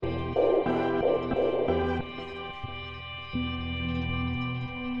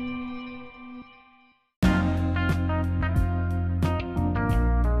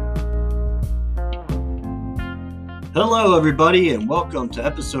Hello, everybody, and welcome to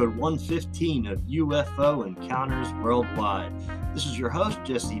episode 115 of UFO Encounters Worldwide. This is your host,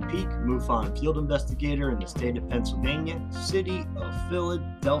 Jesse Peak, MUFON field investigator in the state of Pennsylvania, city of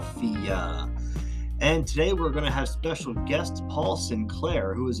Philadelphia. And today we're going to have special guest Paul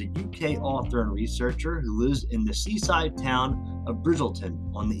Sinclair, who is a UK author and researcher who lives in the seaside town of Bridgeton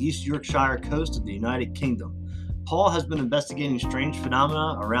on the East Yorkshire coast of the United Kingdom. Paul has been investigating strange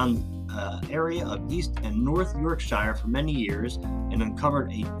phenomena around area of East and North Yorkshire for many years and uncovered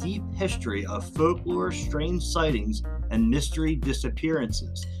a deep history of folklore, strange sightings, and mystery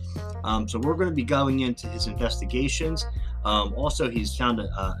disappearances. So we're going to be going into his investigations. Also, he's found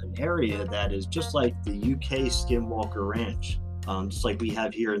an area that is just like the UK Skinwalker Ranch, just like we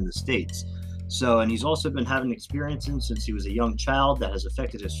have here in the States. And he's also been having experiences since he was a young child that has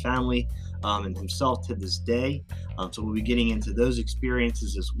affected his family and himself to this day. So we'll be getting into those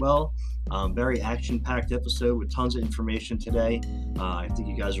experiences as well. Very action-packed episode with tons of information today. I think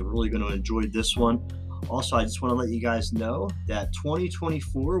you guys are really going to enjoy this one. Also, I just want to let you guys know that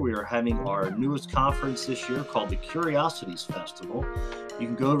 2024, we are having our newest conference this year called the Curiosities Festival. You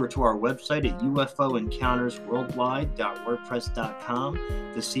can go over to our website at ufoencountersworldwide.wordpress.com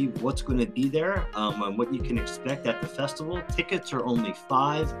to see what's going to be there and what you can expect at the festival. Tickets are only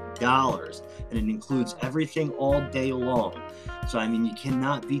 $5, and it includes everything all day long. So, you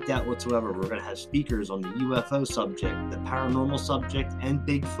cannot beat that whatsoever. We're going to have speakers on the UFO subject, the paranormal subject, and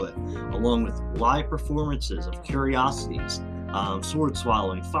Bigfoot, along with live performances of curiosities, sword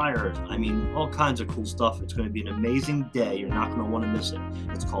swallowing, fires, all kinds of cool stuff. It's going to be an amazing day. You're not going to want to miss it.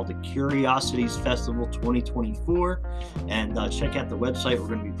 It's called the Curiosities Festival 2024, and check out the website. We're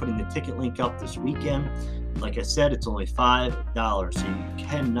going to be putting the ticket link up this weekend. Like I said, it's only $5, so you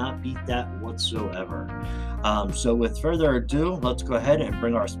cannot beat that whatsoever. So with further ado, let's go ahead and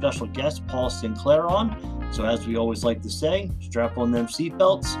bring our special guest, Paul Sinclair, on. So as we always like to say, strap on them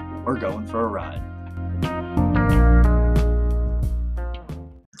seatbelts. We're going for a ride.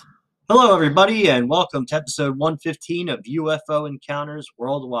 Hello, everybody, and welcome to episode 115 of UFO Encounters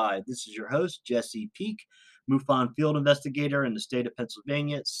Worldwide. This is your host, Jesse Peak, MUFON field investigator in the state of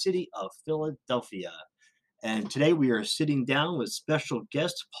Pennsylvania, city of Philadelphia. And today we are sitting down with special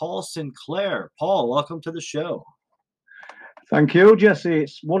guest Paul Sinclair. Paul, welcome to the show. Thank you, Jesse.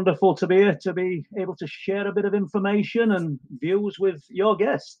 It's wonderful to be here, to be able to share a bit of information and views with your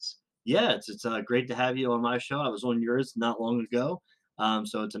guests. Yeah, it's great to have you on my show. I was on yours not long ago.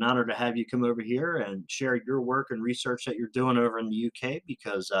 So it's an honor to have you come over here and share your work and research that you're doing over in the UK,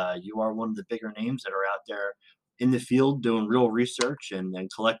 because you are one of the bigger names that are out there in the field doing real research and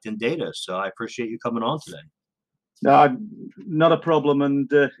collecting data. So I appreciate you coming on today. Not a problem.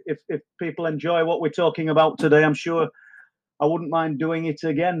 And if people enjoy what we're talking about today, I'm sure I wouldn't mind doing it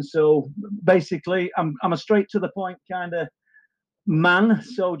again. So basically, I'm a straight to the point kind of man.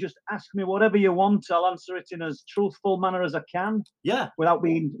 So just ask me whatever you want. I'll answer it in as truthful manner as I can. Yeah. Without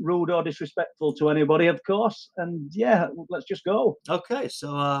being rude or disrespectful to anybody, of course. And yeah, let's just go. Okay.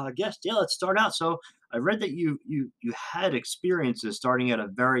 So I guess, let's start out. So I read that you had experiences starting at a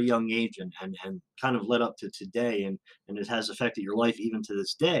very young age and kind of led up to today, and it has affected your life even to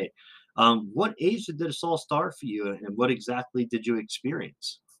this day. What age did this all start for you, and what exactly did you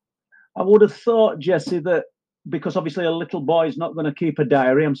experience? I would have thought, Jesse, that because obviously a little boy is not going to keep a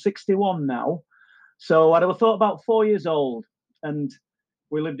diary. I'm 61 now. So I'd have thought about 4 years old. And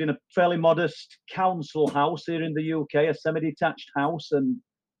we lived in a fairly modest council house here in the UK, a semi-detached house. And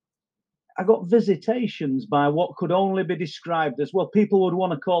I got visitations by what could only be described as, well, people would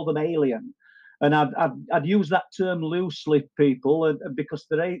want to call them alien. And I'd use that term loosely, people, because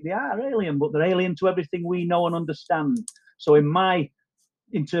they are alien, but they're alien to everything we know and understand. So in my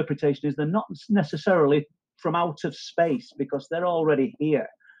interpretation is they're not necessarily from out of space, because they're already here.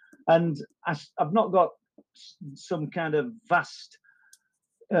 And I've not got some kind of vast,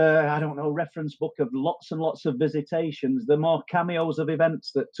 reference book of lots and lots of visitations. They're more cameos of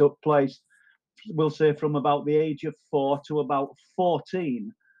events that took place, we'll say, from about the age of 4 to about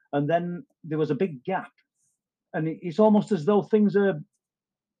 14. And then there was a big gap. And it's almost as though things are,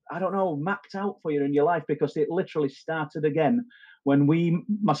 mapped out for you in your life, because it literally started again when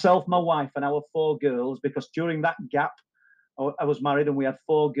myself, my wife, and our 4 girls, because during that gap, I was married and we had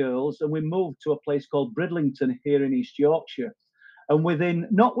 4 girls, and we moved to a place called Bridlington here in East Yorkshire. And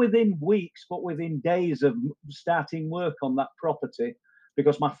not within weeks, but within days of starting work on that property,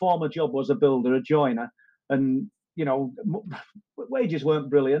 because my former job was a builder, a joiner, and, wages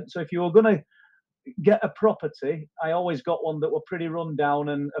weren't brilliant. So if you were going to get a property, I always got one that were pretty run down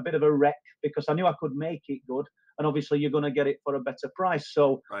and a bit of a wreck, because I knew I could make it good. And obviously you're going to get it for a better price.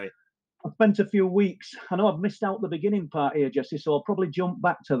 So right. I spent a few weeks. I know I've missed out the beginning part here, Jesse, so I'll probably jump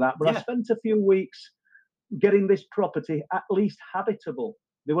back to that. But I Yeah. spent a few weeks getting this property at least habitable.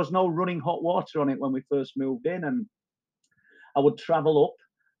 There was no running hot water on it when we first moved in, and I would travel up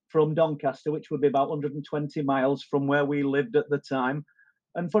from Doncaster, which would be about 120 miles from where we lived at the time.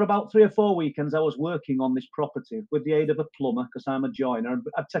 And for about 3 or 4 weekends, I was working on this property with the aid of a plumber, because I'm a joiner. And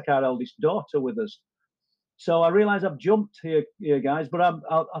I'd take our eldest daughter with us. So I realise I've jumped here, guys, but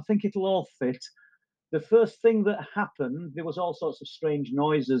I think it'll all fit. The first thing that happened, there was all sorts of strange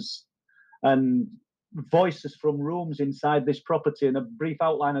noises and voices from rooms inside this property, and a brief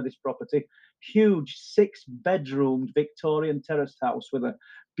outline of this property. Huge 6-bedroomed Victorian terraced house with a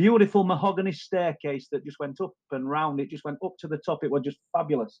beautiful mahogany staircase that just went up and round. It just went up to the top. It was just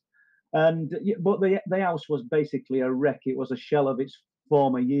fabulous. And but the house was basically a wreck. It was a shell of its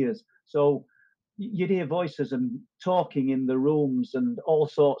former years. So you'd hear voices and talking in the rooms and all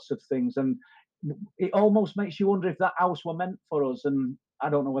sorts of things. And it almost makes you wonder if that house were meant for us. And I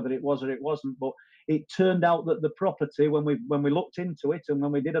don't know whether it was or it wasn't, but it turned out that the property, when we looked into it and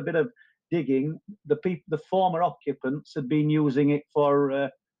when we did a bit of digging, the former occupants had been using it for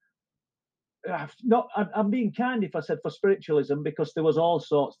not. I'm being kind if I said for spiritualism, because there was all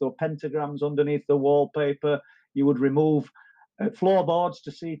sorts. There were pentagrams underneath the wallpaper. You would remove floorboards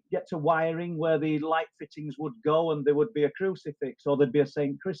to get to wiring where the light fittings would go, and there would be a crucifix, or there'd be a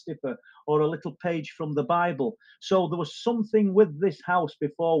Saint Christopher, or a little page from the Bible. So there was something with this house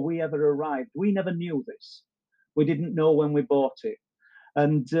before we ever arrived. We never knew this. We didn't know when we bought it.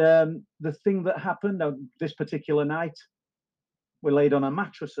 And the thing that happened this particular night, we laid on a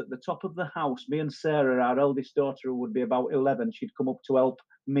mattress at the top of the house. Me and Sarah, our eldest daughter, who would be about 11, she'd come up to help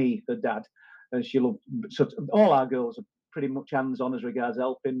me, the dad. And she loved, all our girls are pretty much hands-on as regards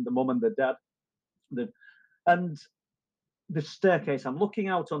helping the mum and the dad. And the staircase, I'm looking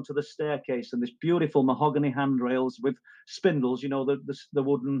out onto the staircase, and this beautiful mahogany handrails with spindles, the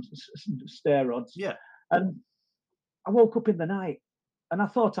wooden stair rods. Yeah. And I woke up in the night, and I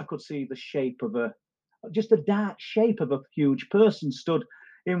thought I could see the shape of just a dark shape of a huge person stood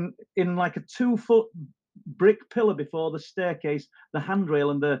in like a 2-foot brick pillar before the staircase, the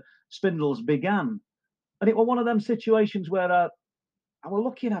handrail and the spindles began. And it was one of them situations where I was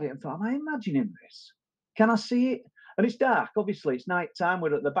looking at it and thought, am I imagining this? Can I see it? And it's dark, obviously. It's night time.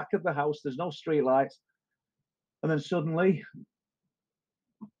 We're at the back of the house. There's no street lights. And then suddenly,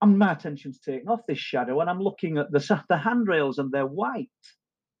 my attention's taken off this shadow, and I'm looking at the handrails, and they're white.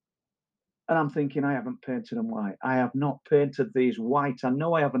 And I'm thinking, I haven't painted them white. I have not painted these white. I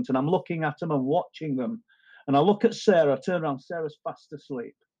know I haven't. And I'm looking at them and watching them. And I look at Sarah, turn around, Sarah's fast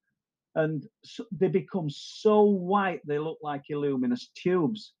asleep. And they become so white, they look like illuminous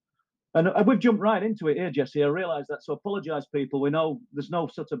tubes. And we've jumped right into it here, Jesse. I realise that, so apologise, people. We know there's no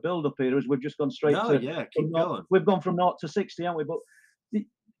sort of build-up here, as we've just gone straight to... Yeah, keep going. We've gone from 0 to 60, haven't we? But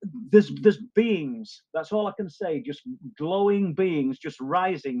there's beings, that's all I can say, just glowing beings just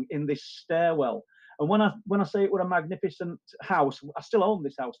rising in this stairwell. And when I say it was a magnificent house, I still own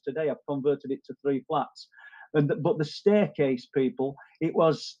this house today. I've converted it to 3 flats. But the staircase, people, it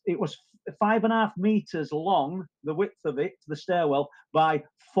was 5.5 meters long, the width of it, the stairwell, by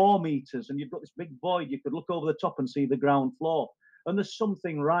 4 meters. And you've got this big void. You could look over the top and see the ground floor. And there's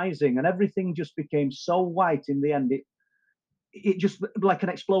something rising, and everything just became so white in the end. It just like an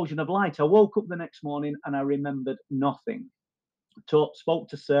explosion of light. I woke up the next morning and I remembered nothing. Spoke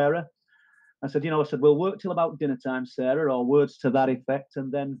to Sarah. I said, we'll work till about dinner time, Sarah, or words to that effect,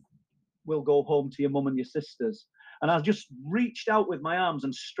 and then we'll go home to your mum and your sisters. And I just reached out with my arms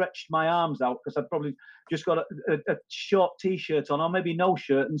and stretched my arms out, because I'd probably just got a short T-shirt on, or maybe no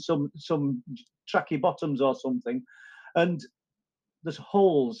shirt, and some tracky bottoms or something. And there's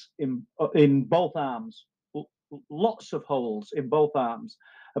holes in both arms, lots of holes in both arms,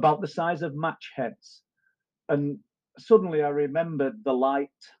 about the size of match heads. And suddenly I remembered the light.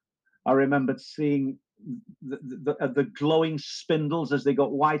 I remembered seeing the glowing spindles as they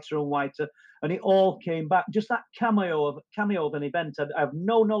got whiter and whiter, and it all came back. Just that cameo of an event. I have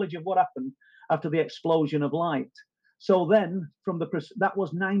no knowledge of what happened after the explosion of light. So then, that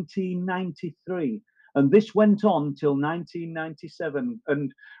was 1993, and this went on till 1997.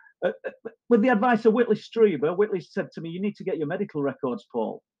 And with the advice of Whitley Strieber, Whitley said to me, "You need to get your medical records,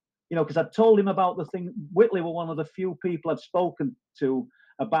 Paul." Because I'd told him about the thing. Whitley were one of the few people I'd spoken to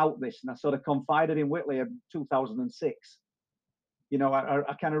about this, and I sort of confided in Whitley in 2006.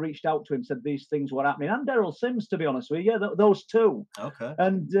 I kind of reached out to him, said these things were happening, and Daryl Sims, to be honest with you. Those two. Okay.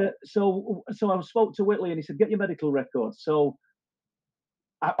 And so I spoke to Whitley, and he said, "Get your medical records." So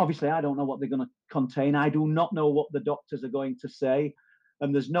obviously, I don't know what they're going to contain. I do not know what the doctors are going to say.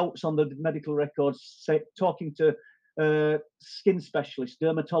 and there's notes on the medical records talking to skin specialists,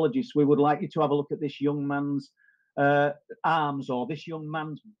 dermatologists. We would like you to have a look at this young man's arms or this young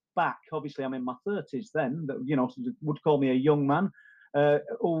man's back. Obviously, I'm in my 30s then, would call me a young man.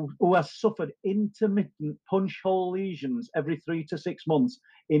 Who has suffered intermittent punch hole lesions every 3 to 6 months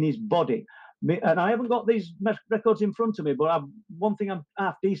in his body. And I haven't got these records in front of me, but one thing I'm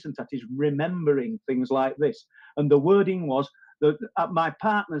half decent at is remembering things like this. And the wording was that my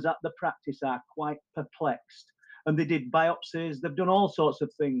partners at the practice are quite perplexed. And they did biopsies, they've done all sorts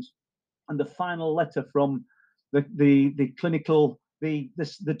of things. And the final letter from the clinical, the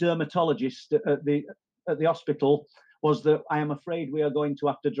dermatologist at the hospital was that I am afraid we are going to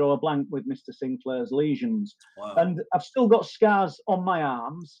have to draw a blank with Mr. Sinclair's lesions. Wow. And I've still got scars on my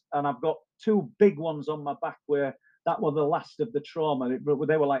arms, and I've got 2 big ones on my back where that were the last of the trauma.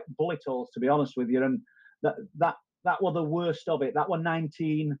 They were like bullet holes, to be honest with you. And that were the worst of it. That were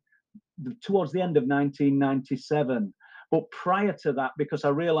towards the end of 1997. But prior to that, because I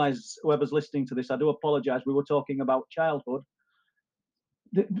realize whoever's listening to this, I do apologize, we were talking about childhood.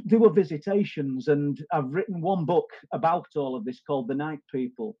 There were visitations, and I've written one book about all of this called The Night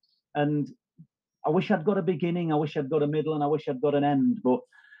People. And I wish I'd got a beginning, I wish I'd got a middle, and I wish I'd got an end. But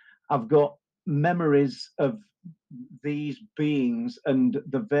I've got memories of these beings and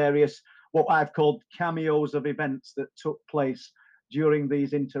the various, what I've called cameos of events that took place during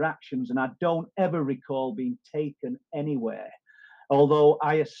these interactions. And I don't ever recall being taken anywhere. Although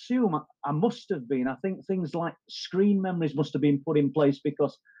I assume I must have been. I think things like screen memories must have been put in place,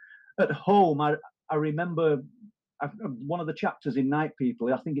 because at home I remember one of the chapters in Night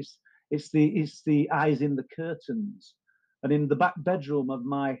People. I think it's the eyes in the curtains, and in the back bedroom of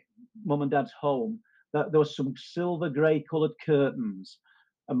my mum and dad's home, that there was some silver grey coloured curtains,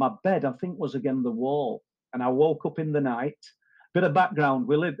 and my bed I think was against the wall. And I woke up in the night. Bit of background: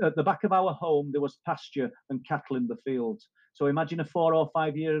 we lived at the back of our home. There was pasture and cattle in the fields. So imagine a 4 or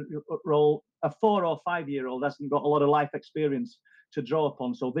 5 year old. A 4 or 5 year old hasn't got a lot of life experience to draw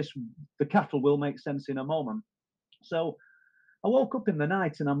upon. So the cattle will make sense in a moment. So I woke up in the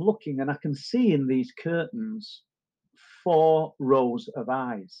night and I'm looking, and I can see in these curtains 4 rows of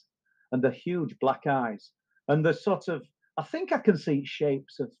eyes, and the huge black eyes, and the sort of, I think I can see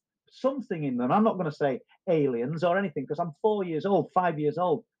shapes of something in them. I'm not going to say aliens or anything, because I'm 4 years old, 5 years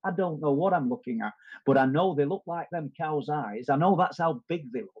old. I don't know what I'm looking at, but I know they look like them cow's eyes. I know that's how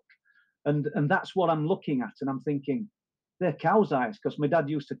big they look. And that's what I'm looking at. And I'm thinking, they're cow's eyes, because my dad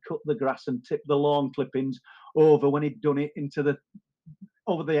used to cut the grass and tip the lawn clippings over when he'd done it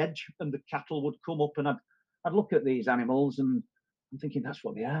over the edge, and the cattle would come up, and I'd look at these animals, and I'm thinking, that's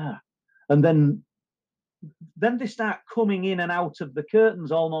what they are. And then they start coming in and out of the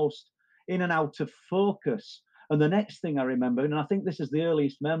curtains, almost in and out of focus. And the next thing I remember, and I think this is the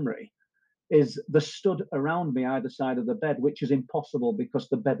earliest memory, is they stood around me either side of the bed, which is impossible because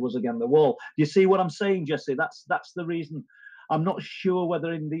the bed was against the wall. Do you see what I'm saying, Jesse? That's the reason. I'm not sure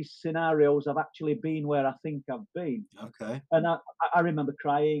whether in these scenarios I've actually been where I think I've been. Okay. And I remember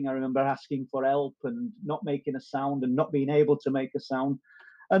crying. I remember asking for help and not making a sound and not being able to make a sound.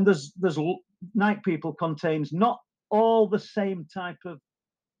 And there's Night People contains not all the same type of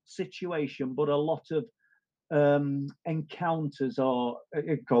situation, but a lot of encounters, or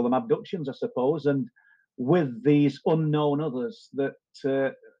you call them abductions, I suppose, and with these unknown others that,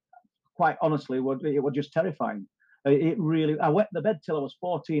 quite honestly, were just terrifying. It really. I wet the bed till I was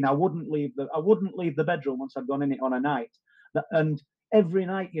 14. I wouldn't leave the bedroom once I'd gone in it on a night, and every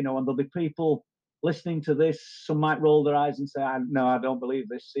night, and there'll be people listening to this. Some might roll their eyes and say, "No, I don't believe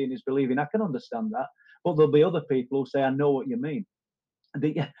this. Seeing is believing." I can understand that, but there'll be other people who say, "I know what you mean."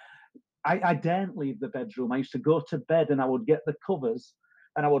 I daren't leave the bedroom. I used to go to bed and I would get the covers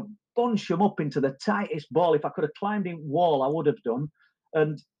and I would bunch them up into the tightest ball. If I could have climbed in wall, I would have done,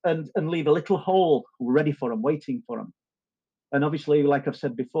 and leave a little hole ready for them, waiting for them. And obviously, like I've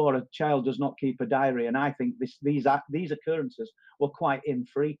said before, a child does not keep a diary, and I think these occurrences were quite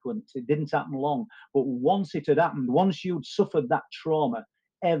infrequent. It didn't happen long, but once it had happened, once you'd suffered that trauma,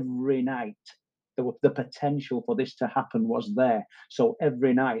 every night the potential for this to happen was there. So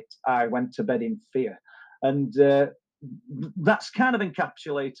every night I went to bed in fear, and that's kind of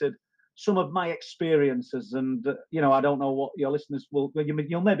encapsulated some of my experiences. And I don't know what your listeners will.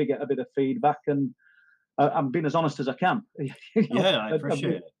 You'll maybe get a bit of feedback, and I'm being as honest as I can. Yeah, I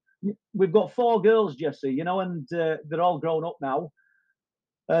appreciate it. We've got 4 girls, Jesse, and they're all grown up now.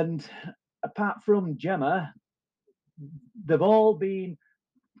 And apart from Gemma, they've all been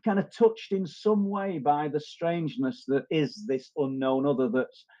kind of touched in some way by the strangeness that is this unknown other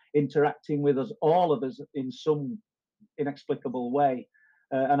that's interacting with us, all of us, in some inexplicable way.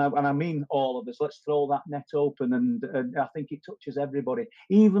 and I mean all of us. Let's throw that net open, and I think it touches everybody,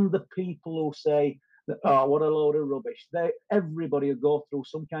 even the people who say that, oh, what a load of rubbish. Everybody will go through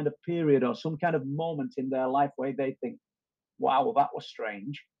some kind of period or some kind of moment in their life where they think, wow, that was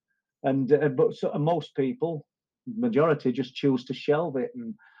strange. But most people, majority, just choose to shelve it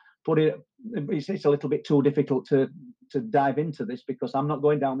and put it. It's a little bit too difficult to dive into this, because I'm not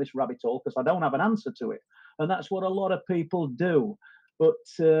going down this rabbit hole, because I don't have an answer to it, and that's what a lot of people do. But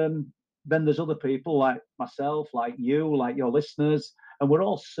then there's other people like myself, like you, like your listeners, and we're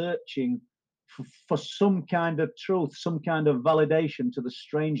all searching for some kind of truth, some kind of validation to the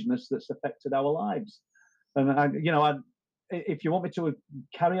strangeness that's affected our lives. And if you want me to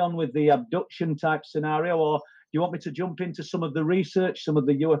carry on with the abduction type scenario, or you want me to jump into some of the research, some of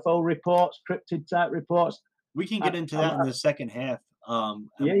the UFO reports, cryptid type reports? We can get into that in the second half. Yeah,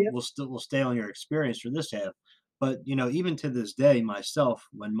 yeah. We'll stay on your experience for this half. But even to this day, myself,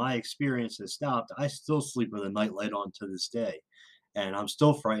 when my experience has stopped, I still sleep with a nightlight on to this day, and I'm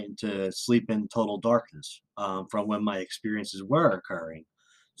still frightened to sleep in total darkness from when my experiences were occurring.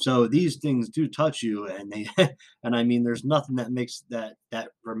 So these things do touch you, and they and I mean, there's nothing that makes that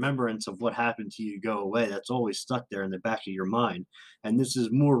remembrance of what happened to you go away. That's always stuck there in the back of your mind. And this is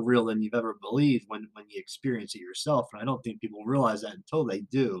more real than you've ever believed when you experience it yourself. And I don't think people realize that until they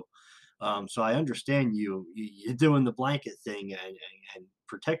do. So I understand you doing the blanket thing and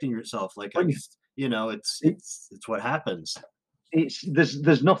protecting yourself. Like I When just, it, it's what happens. it's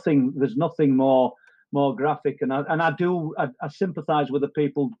there's nothing more graphic, and I sympathise with the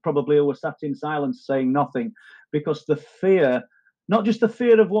people probably who were sat in silence saying nothing, because the fear, not just the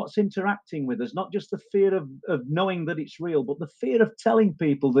fear of what's interacting with us, not just the fear of knowing that it's real, but the fear of telling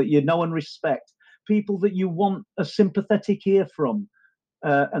people that you know and respect, people that you want a sympathetic ear from,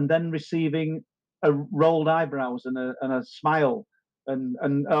 and then receiving a rolled eyebrows and a smile,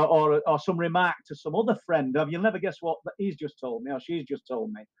 or some remark to some other friend of, you'll never guess what he's just told me or she's just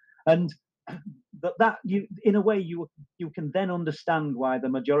told me. And that you, in a way, you can then understand why the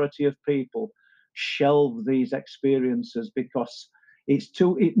majority of people shelve these experiences, because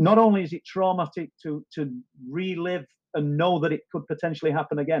not only is it traumatic to relive and know that it could potentially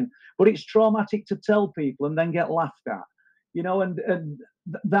happen again, but it's traumatic to tell people and then get laughed at, and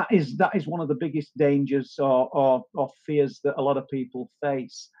that is one of the biggest dangers or fears that a lot of people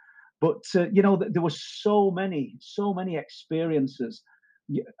face. But there were so many experiences.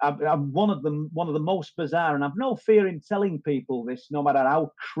 I'm one of the most bizarre, and I've no fear in telling people this, no matter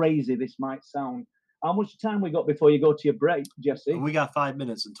how crazy this might sound. How much time we got before you go to your break, Jesse? We got 5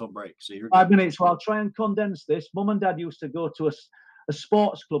 minutes until break, so you're good. 5 minutes. Well, I'll try and condense this. Mum and Dad used to go to a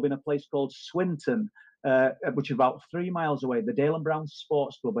sports club in a place called Swinton, which is about 3 miles away, the Dale and Brown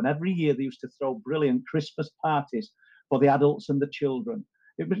Sports Club. And every year they used to throw brilliant Christmas parties for the adults and the children.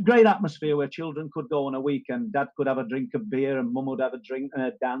 It was a great atmosphere where children could go on a weekend. Dad could have a drink of beer and Mum would have a drink and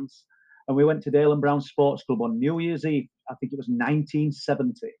a dance. And we went to Dale and Brown Sports Club on New Year's Eve. I think it was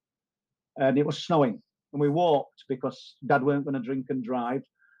 1970. And it was snowing. And we walked because Dad weren't going to drink and drive.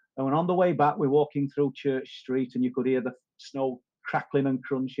 And when on the way back, we're walking through Church Street, and you could hear the snow crackling and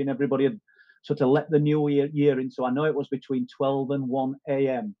crunching. Everybody had sort of let the new year in. So I know it was between 12 and 1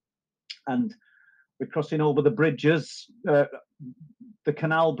 a.m. And we're crossing over the bridges, the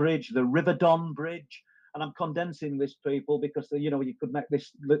Canal Bridge, the River Don Bridge. And I'm condensing this, people, because you could make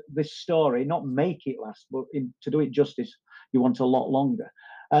this story, not make it last, but to do it justice, you want a lot longer.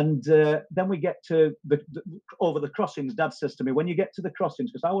 And then we get to over the crossings. Dad says to me, when you get to the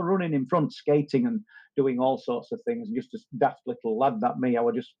crossings, because I was running in front, skating and doing all sorts of things, and just a daft little lad that me, I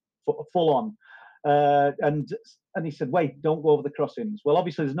was just full on. And he said, wait, don't go over the crossings. Well,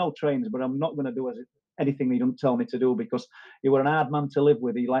 obviously there's no trains, but I'm not going to do anything he didn't tell me to do, because he were an hard man to live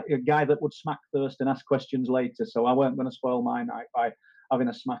with. He like a guy that would smack first and ask questions later. So I weren't going to spoil my night by having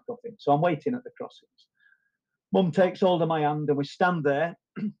a smack off him. So I'm waiting at the crossings. Mum takes hold of my hand, and we stand there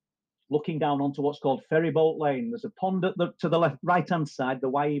looking down onto what's called Ferryboat Lane. There's a pond to the left, right-hand side,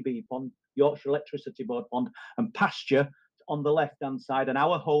 the YEB pond, Yorkshire Electricity Board pond, and pasture on the left-hand side. And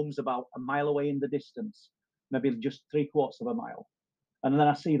our home's about a mile away in the distance, maybe just 3/4 of a mile. And then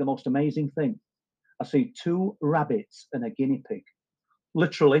I see the most amazing thing. I see 2 rabbits and a guinea pig,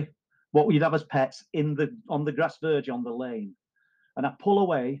 literally what we'd have as pets on the grass verge on the lane. And I pull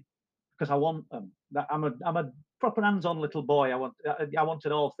away because I want them. I'm a proper hands-on little boy. I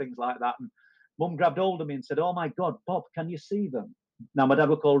wanted all things like that. And Mum grabbed hold of me and said, "Oh my God, Bob, can you see them?" Now my dad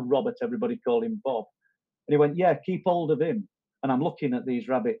was called Robert. Everybody called him Bob. And he went, "Yeah, keep hold of him." And I'm looking at these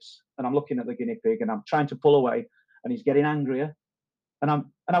rabbits, and I'm looking at the guinea pig, and I'm trying to pull away, and he's getting angrier And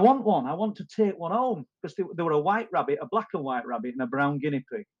I want one. I want to take one home because there were a white rabbit, a black and white rabbit, and a brown guinea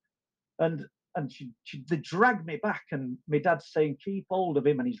pig. And they dragged me back, and my dad's saying, keep hold of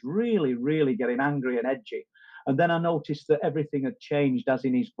him, and he's really, really getting angry and edgy. And then I noticed that everything had changed, as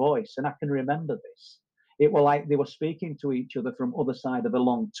in his voice, and I can remember this. It were like they were speaking to each other from other side of a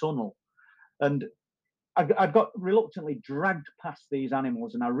long tunnel. And I got reluctantly dragged past these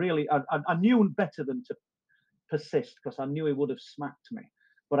animals, and I knew better than to persist because I knew he would have smacked me.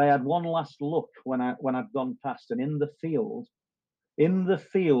 But I had one last look when I'd gone past, and in the field,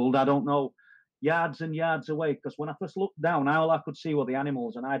 I don't know, yards and yards away, because when I first looked down, all I could see were the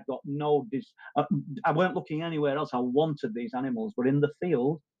animals, and I'd got I weren't looking anywhere else. I wanted these animals, but in the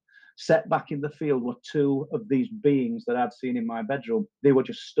field, set back in the field, were two of these beings that I'd seen in my bedroom. They were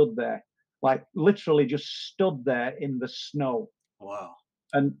just stood there, like literally just stood there in the snow. Wow.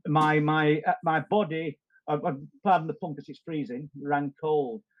 And my body, pardon the pun because it's freezing, ran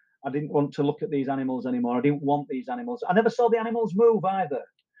cold. I didn't want to look at these animals anymore. I didn't want these animals. I never saw the animals move either.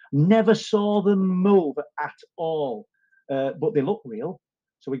 Never saw them move at all. But they looked real.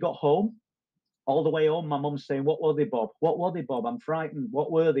 So we got home. All the way home, my mum's saying, what were they, Bob? What were they, Bob? I'm frightened.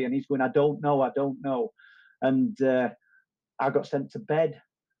 What were they? And he's going, I don't know. I don't know. And I got sent to bed.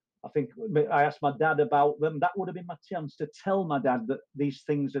 I think I asked my dad about them. That would have been my chance to tell my dad that these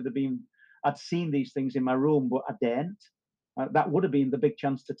things I'd seen these things in my room, but I didn't. That would have been the big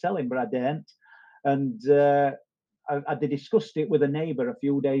chance to tell him, but I didn't. And I discussed it with a neighbour a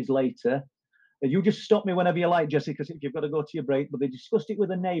few days later. You just stop me whenever you like, Jesse, because you've got to go to your break. But they discussed it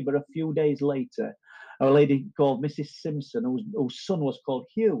with a neighbour a few days later, a lady called Mrs. Simpson, whose son was called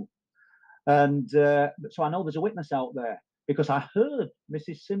Hugh. And so I know there's a witness out there, because I heard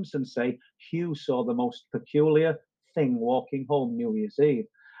Mrs. Simpson say Hugh saw the most peculiar thing walking home New Year's Eve.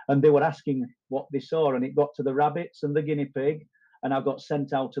 And they were asking what they saw, and it got to the rabbits and the guinea pig, and I got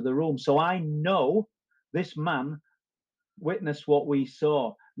sent out of the room. So I know this man witnessed what we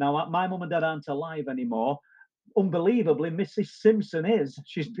saw. Now, my mum and dad aren't alive anymore. Unbelievably, Mrs. Simpson is.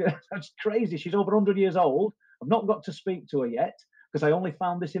 That's crazy. She's over 100 years old. I've not got to speak to her yet, because I only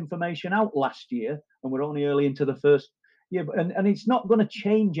found this information out last year, and we're only early into the first year. And it's not going to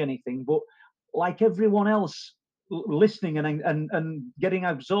change anything, but like everyone else listening and getting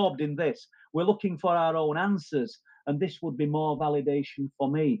absorbed in this, we're looking for our own answers, and this would be more validation for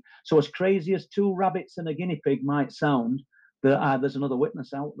me. So as crazy as two rabbits and a guinea pig might sound, there's another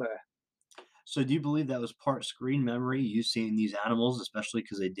witness out there. So do you believe that was part screen memory, you seeing these animals, especially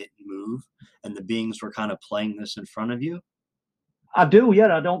because they didn't move, and the beings were kind of playing this in front of you? I do,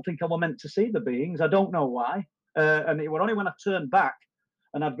 yeah. I don't think I were meant to see the beings. I don't know why. And it was only when I turned back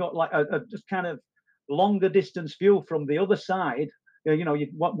and I've got like a just kind of longer distance view from the other side.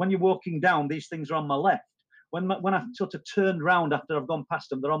 When you're walking down, these things are on my left. When I sort of turned round after I've gone past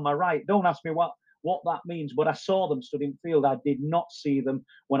them, they're on my right. Don't ask me what that means, but I saw them stood in field. I did not see them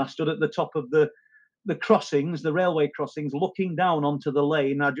when I stood at the top of the crossings, the railway crossings, looking down onto the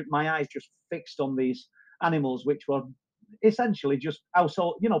lane. My eyes just fixed on these animals, which were essentially just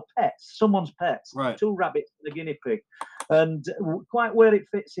household, pets, someone's pets, Right. Two rabbits and a guinea pig. And quite where it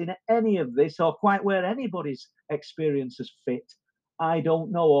fits in any of this, or quite where anybody's experiences fit, I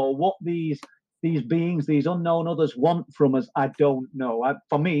don't know. Or what these beings, these unknown others, want from us, I don't know.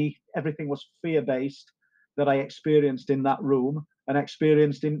 For me, everything was fear-based that I experienced in that room, and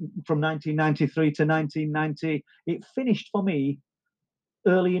experienced from 1993 to 1990. It finished for me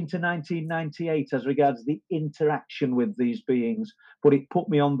early into 1998 as regards the interaction with these beings, but it put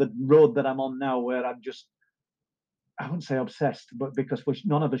me on the road that I'm on now, where I wouldn't say obsessed, but because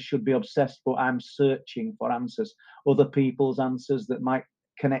none of us should be obsessed, but I'm searching for answers, other people's answers that might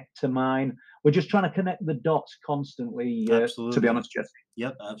connect to mine. We're just trying to connect the dots constantly, Absolutely. to be honest, Jesse.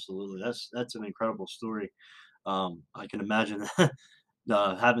 Yep, absolutely. That's an incredible story. I can imagine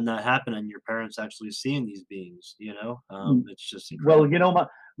having that happen and your parents actually seeing these beings. It's just incredible. Well,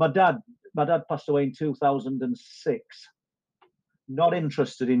 my dad passed away in 2006. Not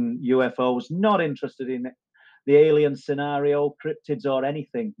interested in UFOs, not interested in the alien scenario, cryptids, or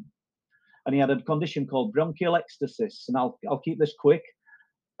anything. And he had a condition called bronchial ectasis, and I'll keep this quick,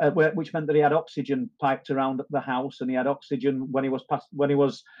 which meant that he had oxygen piped around the house, and he had oxygen when he was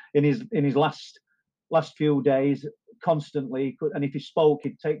in his last few days constantly. And if he spoke,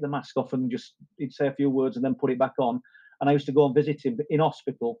 he'd take the mask off and he'd say a few words and then put it back on. And I used to go and visit him in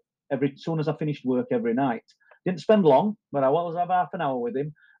hospital as soon as I finished work every night. Didn't spend long, but I was have half an hour with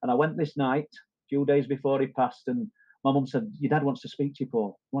him. And I went this night, a few days before he passed, and my mum said, "Your dad wants to speak to you,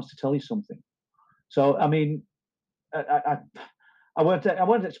 Paul. He wants to tell you something." So, I mean, I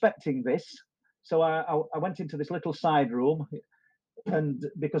weren't expecting this. So I went into this little side room. and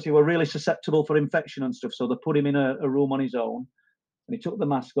because he were really susceptible for infection and stuff, so they put him in a room on his own, and he took the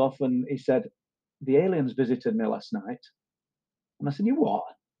mask off, and he said, "The aliens visited me last night." And I said, "You what?"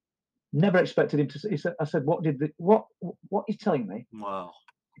 Never expected him to. He said, "I said, what are you telling me?" Wow.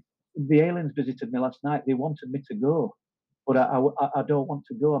 "The aliens visited me last night. They wanted me to go, but I don't want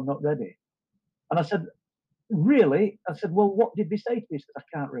to go. I'm not ready." And I said, "Really?" I said, "Well, what did they say to you?" He said, "I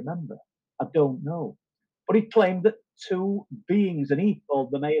can't remember. I don't know." But he claimed that two beings, and he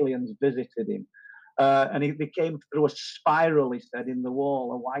called them aliens, visited him. And they came through a spiral, he said, in the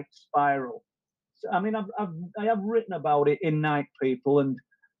wall, a white spiral. So, I mean, I have written about it in Night People, and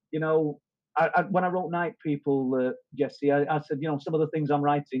you know, when I wrote Night People, Jesse, I said, some of the things I'm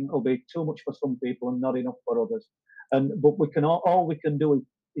writing will be too much for some people and not enough for others. But we can all we can do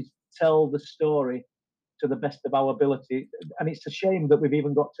is tell the story to the best of our ability. And it's a shame that we've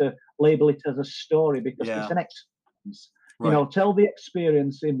even got to label it as a story, because Yeah. it's an experience. Right. Tell the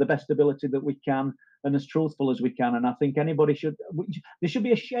experience in the best ability that we can and as truthful as we can. And I think anybody they should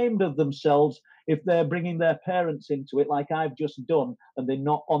be ashamed of themselves if they're bringing their parents into it, like I've just done, and they're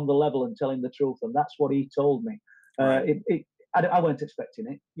not on the level and telling the truth. And that's what he told me. Right. I weren't expecting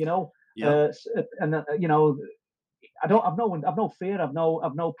it, Yep. and I don't. I've no fear. I've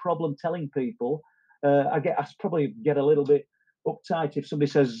no problem telling people. I probably get a little bit uptight if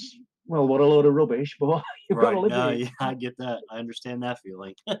somebody says, "Well, what a load of rubbish," but you've got to Right. live with No, it. yeah, I get that. I understand that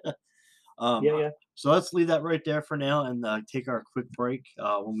feeling. Yeah, yeah. So let's leave that right there for now and take our quick break.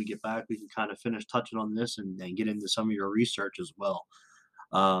 When we get back, we can kind of finish touching on this and get into some of your research as well.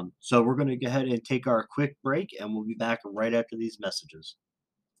 So we're going to go ahead and take our quick break, and we'll be back right after these messages.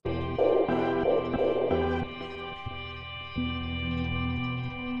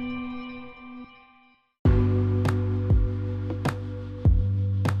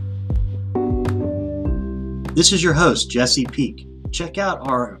 This is your host, Jesse Peak. Check out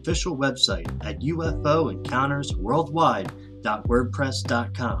our official website at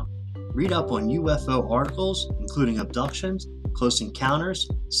ufoencountersworldwide.wordpress.com. Read up on UFO articles, including abductions, close encounters,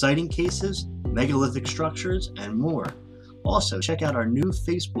 sighting cases, megalithic structures, and more. Also, check out our new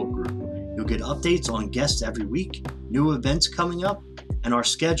Facebook group. You'll get updates on guests every week, new events coming up, and our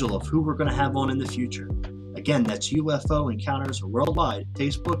schedule of who we're going to have on in the future. Again, that's UFO Encounters Worldwide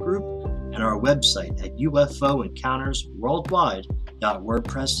Facebook group and our website at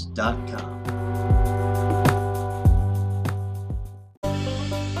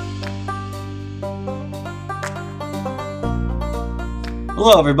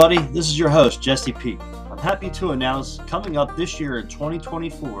Hello, everybody. This is your host, Jesse Peak. I'm happy to announce coming up this year in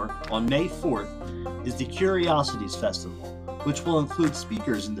 2024 on May 4th is the Curiosities Festival, which will include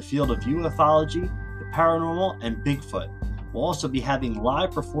speakers in the field of ufology, the paranormal, and Bigfoot. We'll also be having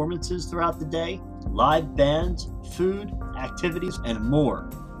live performances throughout the day, live bands, food, activities, and more.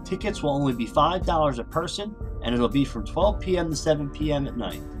 Tickets will only be $5 a person, and it'll be from 12 p.m. to 7 p.m. at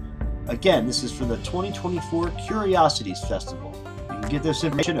night. Again, this is for the 2024 Curiosities Festival. You can get this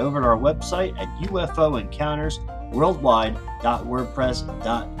information over at our website at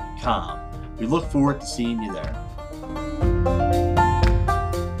ufoencountersworldwide.wordpress.com. We look forward to seeing you there.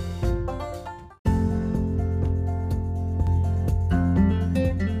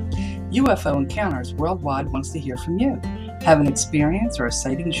 UFO Encounters Worldwide wants to hear from you. Have an experience or a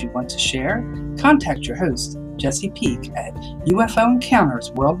sighting you want to share? Contact your host, Jesse Peak, at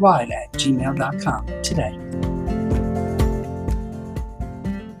ufoencountersworldwide@gmail.com today.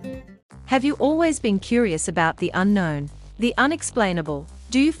 Have you always been curious about the unknown, the unexplainable?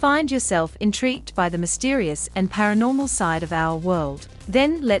 Do you find yourself intrigued by the mysterious and paranormal side of our world?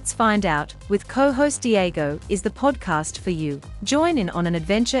 Then Let's Find Out with co-host Diego is the podcast for you. Join in on an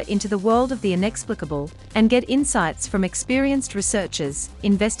adventure into the world of the inexplicable and get insights from experienced researchers,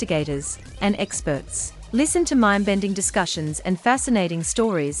 investigators, and experts. Listen to mind-bending discussions and fascinating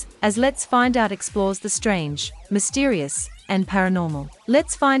stories as Let's Find Out explores the strange, mysterious, and paranormal.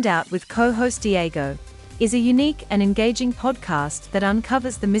 Let's Find Out with co-host Diego is a unique and engaging podcast that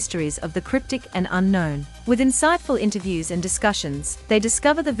uncovers the mysteries of the cryptic and unknown. With insightful interviews and discussions, they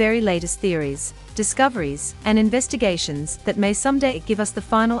discover the very latest theories, discoveries, and investigations that may someday give us the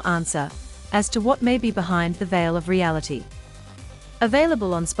final answer as to what may be behind the veil of reality.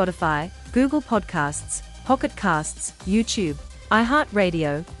 Available on Spotify, Google Podcasts, Pocket Casts, YouTube,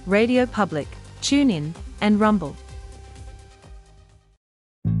 iHeartRadio, Radio Public, TuneIn, and Rumble.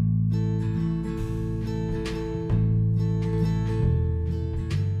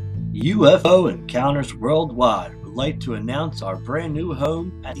 UFO Encounters Worldwide would like to announce our brand new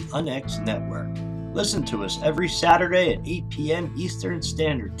home at the UNX Network. Listen to us every Saturday at 8 p.m. Eastern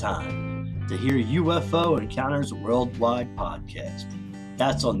Standard Time. to hear UFO Encounters Worldwide podcast.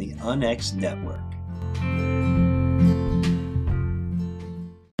 That's on the UNX Network.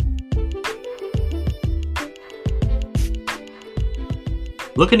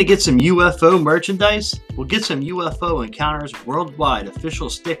 Looking to get some UFO merchandise? We'll get some UFO Encounters Worldwide official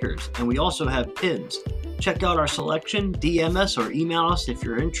stickers, and we also have pins. Check out our selection, DM us or email us if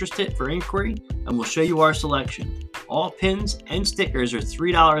you're interested for inquiry, and we'll show you our selection. All pins and stickers are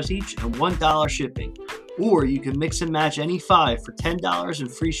 $3 each and $1 shipping, or you can mix and match any 5 for $10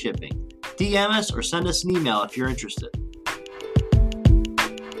 and free shipping. DM us or send us an email if you're interested.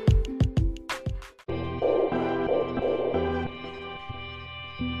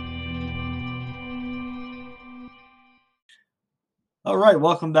 All right,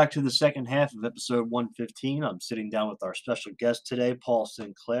 welcome back to the second half of episode 115. I'm sitting down with our special guest today, Paul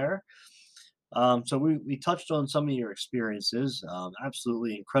Sinclair. So we touched on some of your experiences,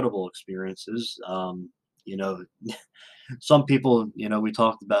 absolutely incredible experiences. Some people, we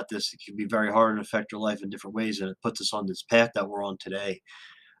talked about this, it can be very hard and affect your life in different ways, and it puts us on this path that we're on today.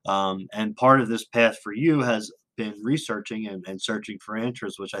 And part of this path for you has been researching and searching for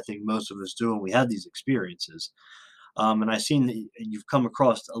answers, which I think most of us do when we have these experiences. And I've seen that you've come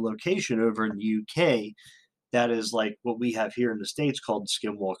across a location over in the UK that is like what we have here in the States called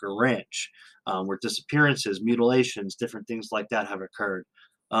Skinwalker Ranch, where disappearances, mutilations, different things like that have occurred.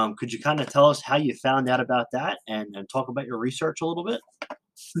 Could you kind of tell us how you found out about that and talk about your research a little bit?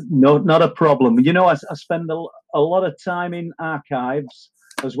 No, not a problem. I spend a lot of time in archives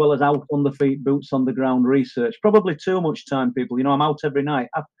as well as out on the feet, boots on the ground research. Probably too much time, people. I'm out every night.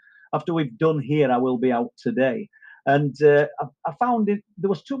 After we've done here, I will be out today. And I found there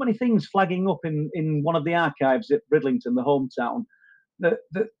was too many things flagging up in one of the archives at Bridlington, the hometown, that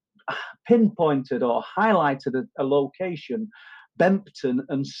pinpointed or highlighted a location, Bempton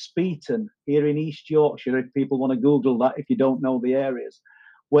and Speeton, here in East Yorkshire, if people want to Google that, if you don't know the areas,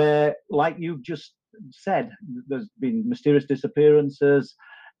 where, like you've just said, there's been mysterious disappearances,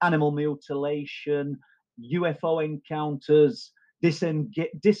 animal mutilation, UFO encounters,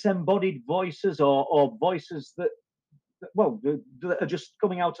 disembodied voices or voices that are just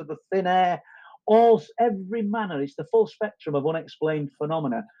coming out of the thin air. Every manner, it's the full spectrum of unexplained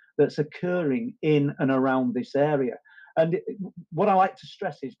phenomena that's occurring in and around this area. And what I like to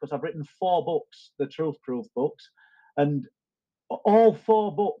stress is, because I've written 4 books, the Truth Proof books, and all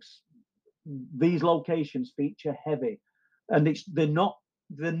 4 books, these locations feature heavy, and they're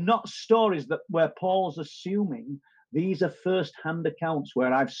not stories where Paul's assuming. These are first-hand accounts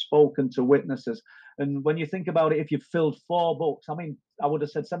where I've spoken to witnesses. And when you think about it, if you've filled 4 books, I would have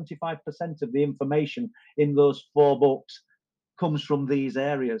said 75% of the information in those 4 books comes from these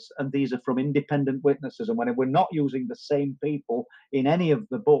areas, and these are from independent witnesses. And when we're not using the same people in any of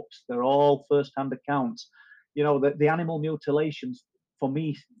the books, they're all first-hand accounts. The animal mutilations, for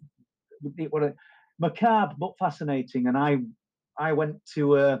me, it were macabre but fascinating. And I went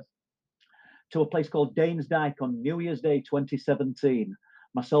to a place called Danes Dyke on New Year's Day 2017.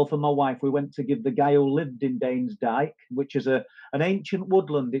 Myself and my wife, we went to give the guy who lived in Danes Dyke, which is an ancient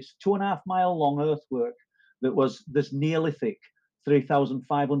woodland. It's 2.5 mile long earthwork that was this Neolithic,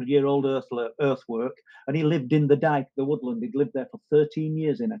 3,500-year-old earthwork. And he lived in the dyke, the woodland. He'd lived there for 13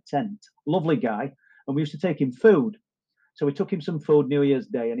 years in a tent. Lovely guy. And we used to take him food. So we took him some food New Year's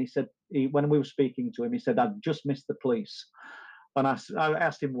Day. And he said, when we were speaking to him, he said, "I've just missed the police." And I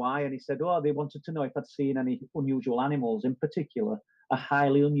asked him why, and he said, they wanted to know if I'd seen any unusual animals, in particular, a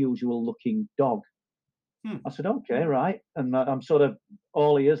highly unusual looking dog. I said, okay, right. And I'm sort of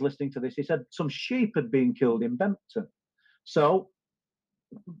all ears listening to this. He said some sheep had been killed in Bempton. So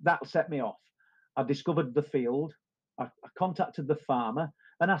that set me off. I discovered the field. I contacted the farmer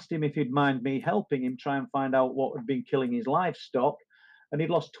and asked him if he'd mind me helping him try and find out what had been killing his livestock. And he'd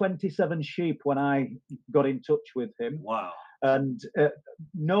lost 27 sheep when I got in touch with him. Wow. And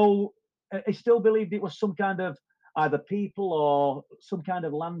he still believed it was some kind of either people or some kind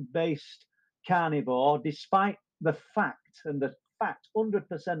of land-based carnivore, despite the fact,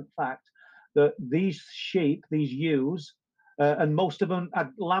 100% fact, that these sheep, these ewes, and most of them had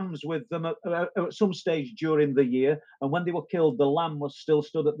lambs with them at some stage during the year. And when they were killed, the lamb was still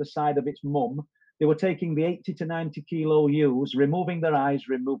stood at the side of its mum. They were taking the 80 to 90 kilo ewes, removing their eyes,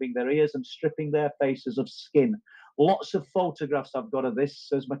 removing their ears, and stripping their faces of skin. Lots of photographs I've got of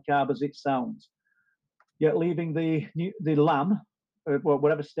this, as macabre as it sounds. Yet leaving the lamb,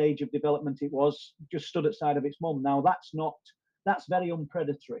 whatever stage of development it was, just stood at the side of its mum. Now that's very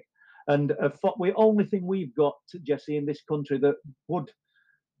unpredatory. And the only thing we've got, Jesse, in this country that would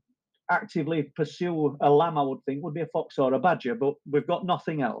actively pursue a lamb, I would think, would be a fox or a badger, but we've got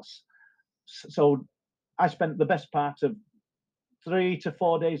nothing else. So I spent the best part of 3 to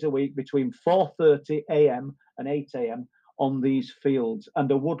 4 days a week between 4:30 a.m. and 8 a.m. on these fields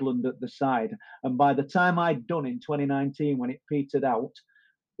and a woodland at the side. And by the time I'd done in 2019, when it petered out,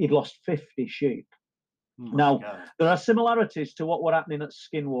 he'd lost 50 sheep. Now, God. there are similarities to what were happening at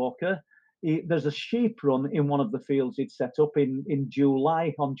Skinwalker. There's a sheep run in one of the fields he'd set up in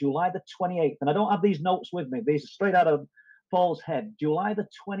July, on July the 28th. And I don't have these notes with me. These are straight out of Paul's head. July the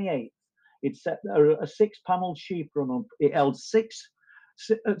 28th, he'd set a 6-paneled sheep run up. It held a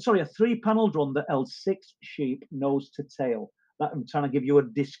 3-paneled run that held 6 sheep nose to tail. That, I'm trying to give you a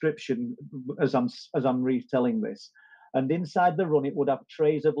description as I'm retelling this. And inside the run, it would have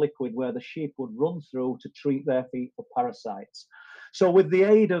trays of liquid where the sheep would run through to treat their feet for parasites. So with the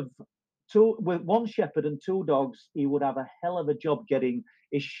aid of with 1 shepherd and 2 dogs, he would have a hell of a job getting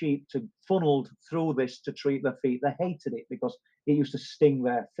his sheep to funneled through this to treat their feet. They hated it because it used to sting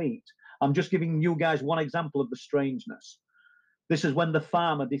their feet. I'm just giving you guys one example of the strangeness. This is when the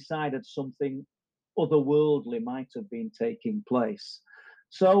farmer decided something otherworldly might have been taking place.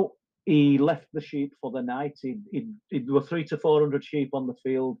 So he left the sheep for the night. There were 300 to 400 sheep on the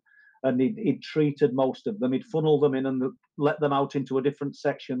field, and he'd treated most of them. He'd funneled them in and let them out into a different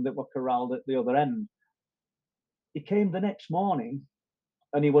section that were corralled at the other end. He came the next morning,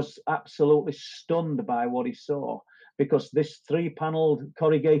 and he was absolutely stunned by what he saw, because this 3-paneled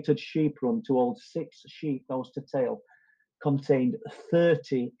corrugated sheep run to hold 6 sheep nose to tail contained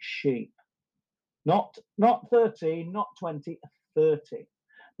 30 sheep. Not 13, not 20, 30.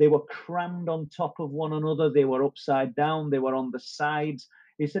 They were crammed on top of one another. They were upside down. They were on the sides.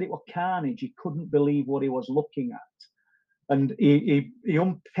 He said it was carnage. He couldn't believe what he was looking at. And he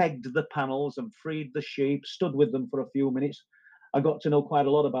unpegged the panels and freed the sheep, stood with them for a few minutes. I got to know quite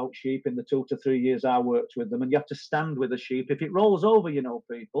a lot about sheep in the 2 to 3 years I worked with them. And you have to stand with a sheep. If it rolls over,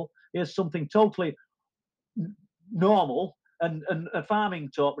 people, here's something totally normal and a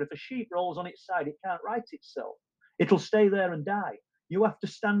farming talk. But if a sheep rolls on its side, it can't right itself. It'll stay there and die. You have to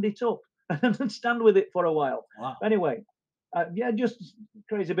stand it up and stand with it for a while. Wow. Anyway, just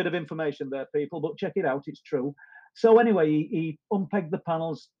crazy bit of information there, people, but check it out. It's true. So anyway, he unpegged the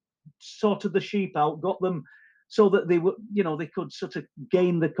panels, sorted the sheep out, got them so that they were, they could sort of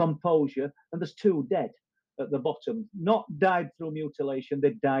gain the composure. And there's 2 dead at the bottom, not died through mutilation.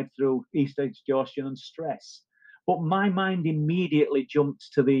 They died through East exhaustion and stress. But my mind immediately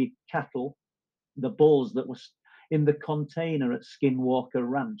jumped to the cattle, the bulls that was in the container at Skinwalker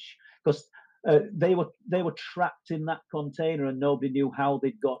Ranch, because they were trapped in that container and nobody knew how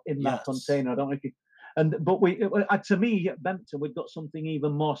they'd got in that container. I don't know if you. But to me at Bempton, we've got something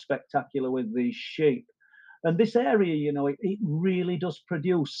even more spectacular with these sheep. And this area, it really does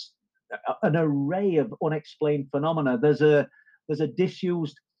produce an array of unexplained phenomena. There's a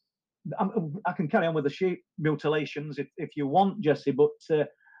disused. I can carry on with the sheep mutilations if you want, Jesse, but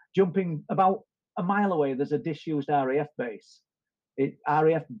jumping about a mile away, there's a disused RAF base,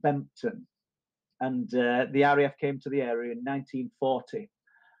 RAF Bempton. And the RAF came to the area in 1940,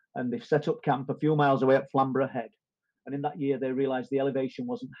 and they set up camp a few miles away at Flamborough Head. And in that year, they realized the elevation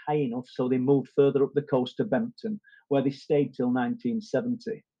wasn't high enough, so they moved further up the coast to Bempton, where they stayed till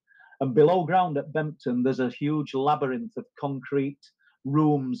 1970. And below ground at Bempton, there's a huge labyrinth of concrete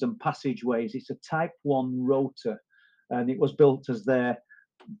rooms and passageways. It's a Type 1 rotor, and it was built as their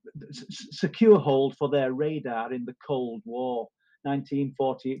secure hold for their radar in the Cold War.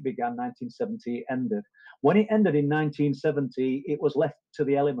 1940 it began, 1970 it ended. When it ended in 1970, it was left to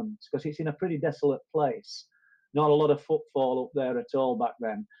the elements because it's in a pretty desolate place. Not a lot of footfall up there at all back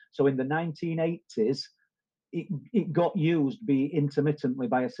then. So in the 1980s, it got used intermittently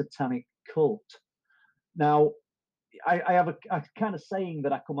by a satanic cult. Now, I have a kind of saying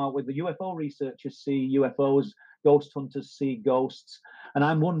that I come out with: the UFO researchers see UFOs, ghost hunters see ghosts,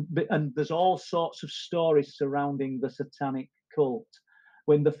 and there's all sorts of stories surrounding the satanic cult.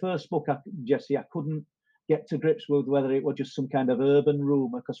 When the first book, Jesse, I couldn't get to grips with whether it was just some kind of urban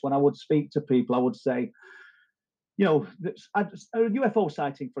rumor, because when I would speak to people, I would say, a UFO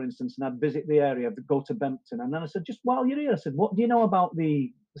sighting, for instance, and I'd visit the area, go to Bempton, and then I said, just while you're here, I said, what do you know about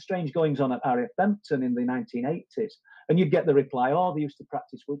the strange goings on at RAF Bempton in the 1980s? And you'd get the reply, oh, they used to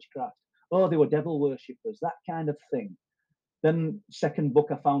practice witchcraft. Oh, they were devil worshippers, that kind of thing. Then second book,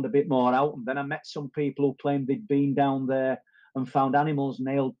 I found a bit more out, and then I met some people who claimed they'd been down there and found animals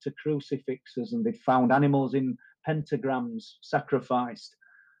nailed to crucifixes, and they'd found animals in pentagrams sacrificed.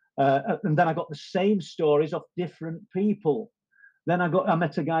 And then I got the same stories of different people. Then I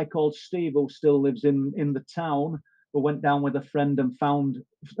met a guy called Steve who still lives in the town, who went down with a friend and found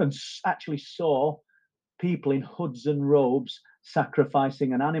and actually saw people in hoods and robes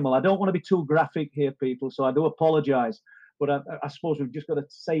sacrificing an animal. I don't want to be too graphic here, people, so I do apologize. But I suppose we've just got to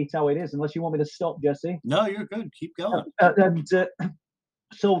say it how it is, unless you want me to stop, Jesse. No, you're good. Keep going.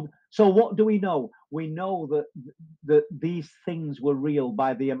 So what do we know? We know that these things were real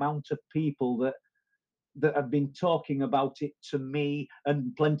by the amount of people that have been talking about it to me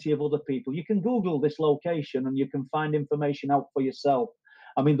and plenty of other people. You can Google this location and you can find information out for yourself.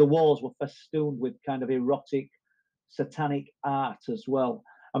 I mean, the walls were festooned with kind of erotic, satanic art as well.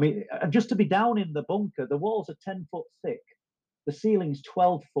 I mean, just to be down in the bunker, the walls are 10 foot thick. The ceiling's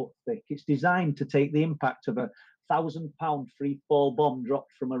 12 foot thick. It's designed to take the impact of a 1,000-pound free fall bomb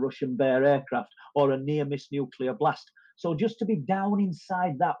dropped from a Russian Bear aircraft or a near miss nuclear blast. So just to be down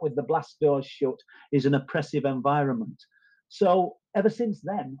inside that with the blast doors shut is an oppressive environment. So ever since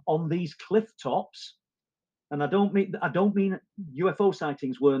then, on these cliff tops, and I don't mean UFO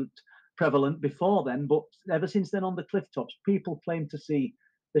sightings weren't prevalent before then, but ever since then on the cliff tops, people claim to see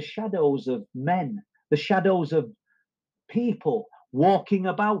the shadows of men, the shadows of people walking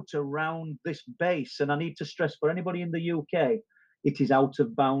about around this base. And I need to stress for anybody in the UK, it is out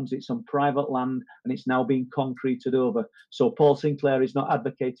of bounds, it's on private land, and it's now being concreted over. So Paul Sinclair is not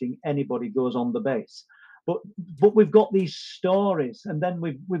advocating anybody goes on the base. But we've got these stories, and then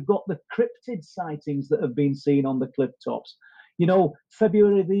we've got the cryptid sightings that have been seen on the cliff tops. You know,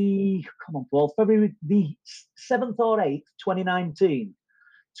 February the 7th or 8th, 2019,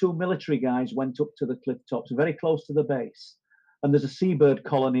 2 military guys went up to the cliff tops, very close to the base. And there's a seabird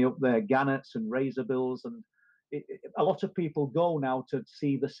colony up there, gannets and razorbills, and a lot of people go now to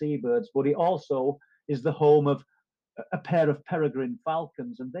see the seabirds, but it also is the home of a pair of peregrine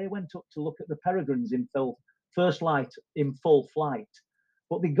falcons, and they went up to look at the peregrines in first light in full flight.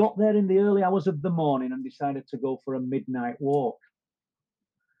 But they got there in the early hours of the morning and decided to go for a midnight walk.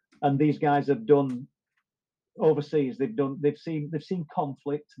 And these guys have done overseas. They've seen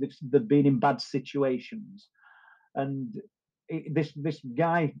conflict. They've been in bad situations, and this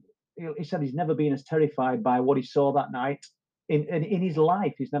guy, he said he's never been as terrified by what he saw that night in his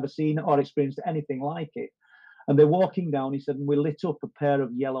life. He's never seen or experienced anything like it. And they're walking down, he said, and we lit up a pair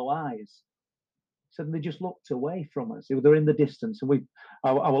of yellow eyes. He said, and they just looked away from us. They're in the distance. And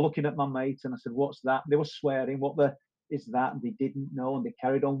I was looking at my mate and I said, what's that? And they were swearing, what is that? And they didn't know. And they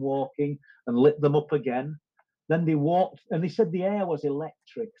carried on walking and lit them up again. Then they walked, and they said the air was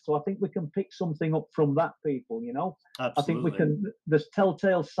electric. So I think we can pick something up from that, people, you know? Absolutely. I think we can, there's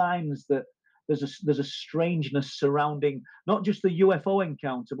telltale signs that there's a strangeness surrounding not just the UFO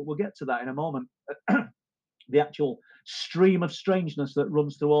encounter, but we'll get to that in a moment. The actual stream of strangeness that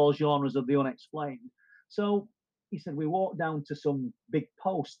runs through all genres of the unexplained. So he said, we walked down to some big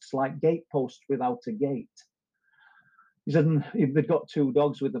posts, like gate posts without a gate. He said, and they'd got 2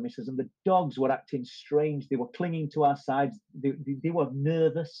 dogs with them. He says, and the dogs were acting strange. They were clinging to our sides. They were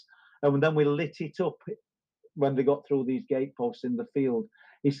nervous. And then we lit it up when they got through these gate posts in the field.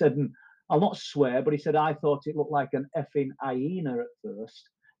 He said, and I'll not swear, but he said, I thought it looked like an effing hyena at first.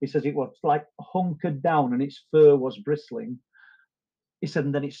 He says it was like hunkered down and its fur was bristling. He said,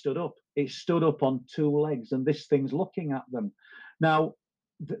 and then it stood up. It stood up on 2 legs, and this thing's looking at them. Now,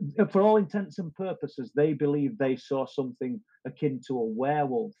 for all intents and purposes, they believe they saw something akin to a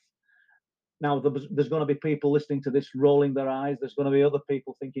werewolf. Now, there's going to be people listening to this rolling their eyes. There's going to be other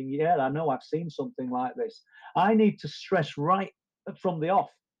people thinking, yeah, I know, I've seen something like this. I need to stress right from the off,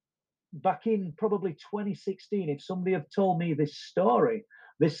 back in probably 2016, if somebody had told me this story,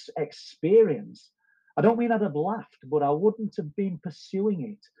 this experience, I don't mean I'd have laughed, but I wouldn't have been pursuing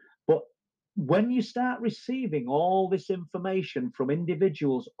it. But when you start receiving all this information from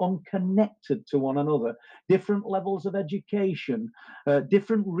individuals unconnected to one another, different levels of education,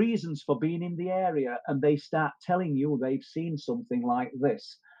 different reasons for being in the area, and they start telling you they've seen something like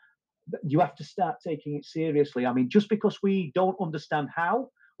this, you have to start taking it seriously. I mean, just because we don't understand how,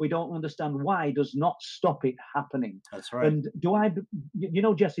 we don't understand why, does not stop it happening. That's right. And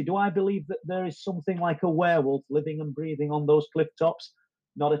Jesse, do I believe that there is something like a werewolf living and breathing on those cliff tops?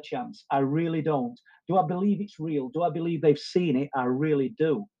 Not a chance. I really don't. Do I believe it's real? Do I believe they've seen it? I really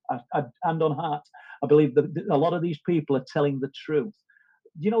do. Hand on heart, I believe that a lot of these people are telling the truth.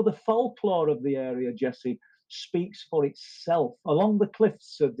 You know, the folklore of the area, Jesse, speaks for itself. Along the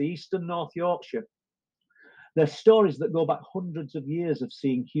cliffs of the eastern North Yorkshire, there's stories that go back hundreds of years of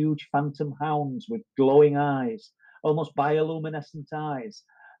seeing huge phantom hounds with glowing eyes, almost bioluminescent eyes.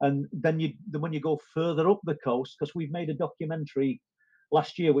 And then when you go further up the coast, because we've made a documentary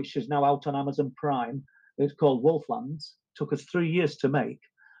last year, which is now out on Amazon Prime, it's called Wolflands. Took us 3 years to make.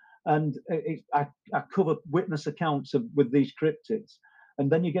 And I cover witness accounts with these cryptids.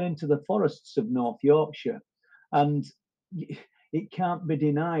 And then you get into the forests of North Yorkshire. And it can't be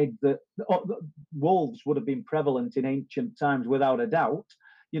denied that wolves would have been prevalent in ancient times without a doubt.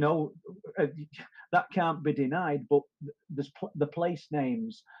 That can't be denied. But there's the place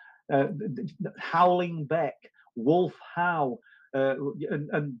names, Howling Beck, Wolf How,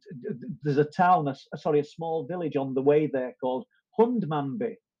 and there's a town, a small village on the way there called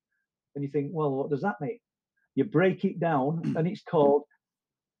Hundmanby. And you think, well, what does that mean? You break it down, and it's called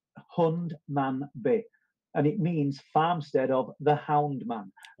Hundmanby, and it means farmstead of the Hound Man.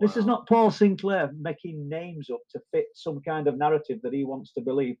 Wow. This is not Paul Sinclair making names up to fit some kind of narrative that he wants to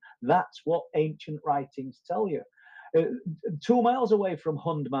believe. That's what ancient writings tell you. 2 miles away from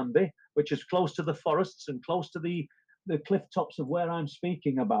Hundmanby, which is close to the forests and close to the cliff tops of where I'm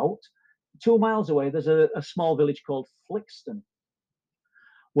speaking about, 2 miles away, there's a small village called Flixton,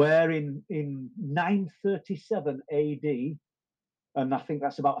 where in 937 AD, and I think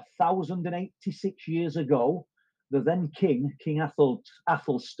that's about 1,086 years ago, the then King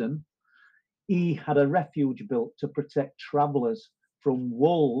Athelstan, he had a refuge built to protect travellers from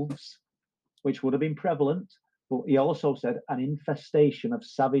wolves, which would have been prevalent, but he also said an infestation of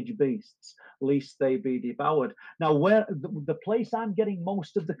savage beasts, lest they be devoured. Now, where the place I'm getting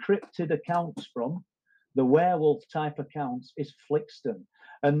most of the cryptid accounts from, the werewolf type accounts, is Flixton.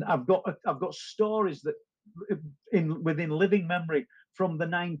 And I've got stories that within living memory from the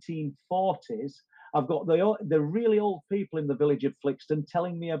 1940s. I've got the really old people in the village of Flixton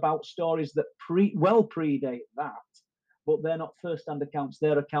telling me about stories that predate that, but they're not first-hand accounts.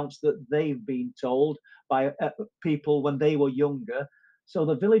 They're accounts that they've been told by people when they were younger. So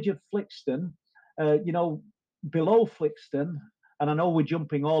the village of Flixton, below Flixton, and I know we're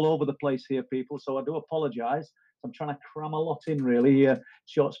jumping all over the place here, people, so I do apologise. I'm trying to cram a lot in, really,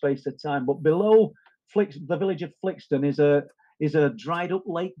 short space of time. But below the village of Flixton is a dried up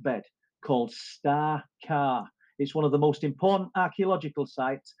lake bed called Star Car. It's one of the most important archaeological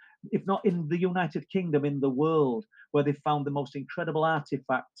sites, if not in the United Kingdom, in the world, where they found the most incredible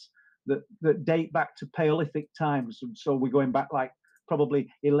artifacts that date back to Paleolithic times. And so we're going back like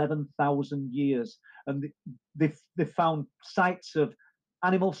probably 11,000 years. And they found sites of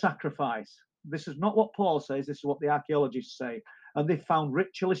animal sacrifice. This is not what Paul says, this is what the archaeologists say. And they found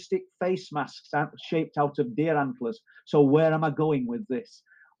ritualistic face masks shaped out of deer antlers. So where am I going with this?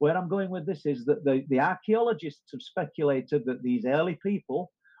 Where I'm going with this is that the archaeologists have speculated that these early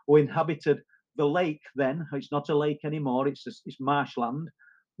people who inhabited the lake then, it's not a lake anymore, it's marshland,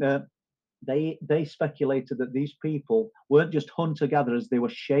 they speculated that these people weren't just hunter-gatherers, they were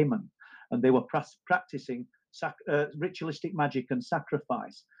shaman, and they were practicing ritualistic magic and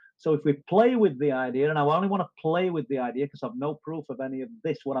sacrifice. So if we play with the idea, and I only want to play with the idea because I've no proof of any of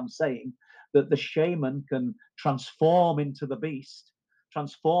this, what I'm saying, that the shaman can transform into the beast,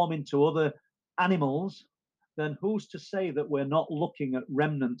 transform into other animals, then who's to say that we're not looking at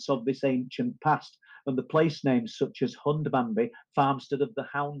remnants of this ancient past? And the place names such as Hundmanby, farmstead of the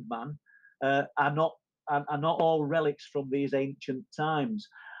Hound Man, are not all relics from these ancient times.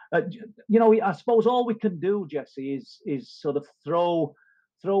 I suppose all we can do, Jesse, is sort of throw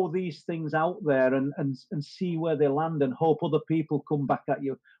these things out there and see where they land and hope other people come back at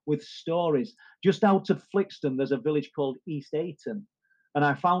you with stories. Just out of Flixton, there's a village called East Ayton, and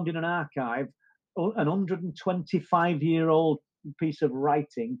I found in an archive an 125-year-old piece of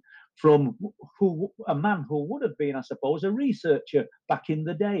writing from a man who would have been, I suppose, a researcher back in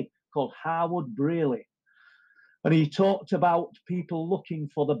the day called Harwood Brearley. And he talked about people looking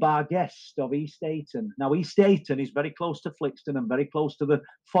for the Barguest of East Ayton. Now, East Ayton is very close to Flixton and very close to the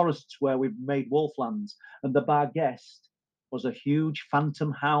forests where we've made wolflands. And the Barguest was a huge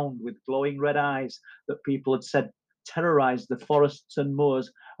phantom hound with glowing red eyes that people had said terrorized the forests and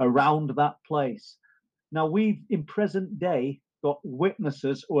moors around that place. Now, we've, in present day, got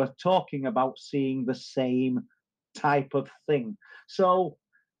witnesses who are talking about seeing the same type of thing. So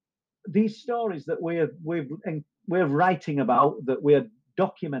these stories that we're writing about, that we're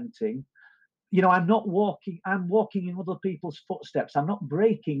documenting, I'm walking in other people's footsteps. I'm not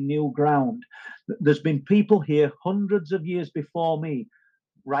breaking new ground. There's been people here hundreds of years before me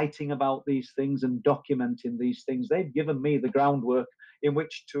writing about these things and documenting these things. They've given me the groundwork in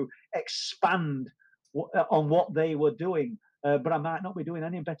which to expand on what they were doing. But I might not be doing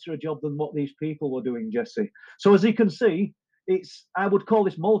any better a job than what these people were doing, Jesse. So as you can see, I would call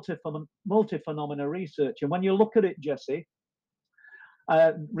this multi-phenomena research. And when you look at it, Jesse,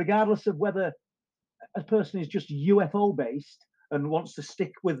 regardless of whether a person is just UFO based and wants to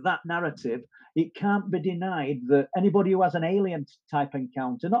stick with that narrative, it can't be denied that anybody who has an alien type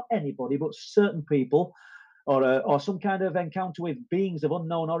encounter, not anybody, but certain people, or some kind of encounter with beings of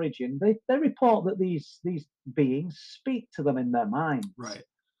unknown origin, they report that these beings speak to them in their minds. Right.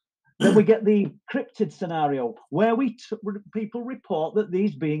 Then we get the cryptid scenario where people report that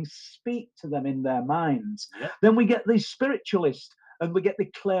these beings speak to them in their minds. Yep. Then we get the spiritualist, and we get the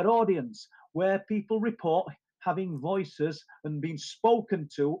clairaudience where people report having voices and being spoken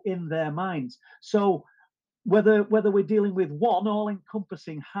to in their minds. So whether we're dealing with one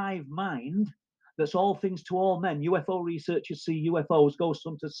all-encompassing hive mind that's all things to all men, UFO researchers see UFOs, ghost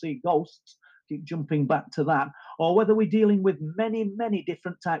hunters see ghosts, keep jumping back to that, or whether we're dealing with many, many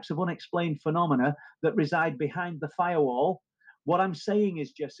different types of unexplained phenomena that reside behind the firewall, what I'm saying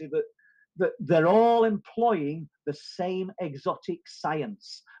is, Jesse, that they're all employing the same exotic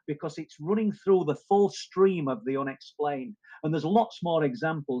science because it's running through the full stream of the unexplained. And there's lots more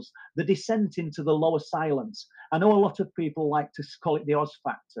examples. The descent into the lower silence. I know a lot of people like to call it the Oz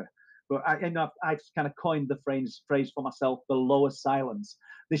factor, but I've kind of coined the phrase for myself, the lower silence.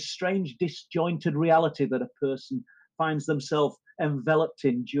 This strange disjointed reality that a person finds themselves enveloped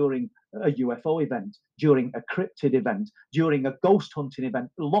in during a UFO event, during a cryptid event, during a ghost hunting event.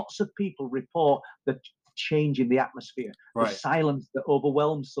 Lots of people report the change in the atmosphere, Right. the silence that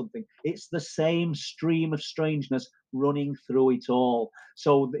overwhelms something. It's the same stream of strangeness running through it all.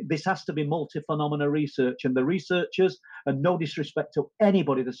 So this has to be multi-phenomena research, and the researchers, and no disrespect to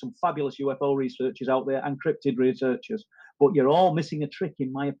anybody, there's some fabulous UFO researchers out there and cryptid researchers, but you're all missing a trick,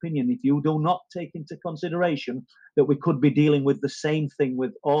 in my opinion, if you do not take into consideration that we could be dealing with the same thing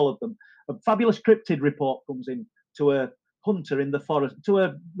with all of them. A fabulous cryptid report comes in to a hunter in the forest, to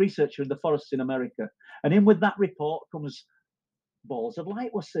a researcher in the forests in America, and in with that report comes balls of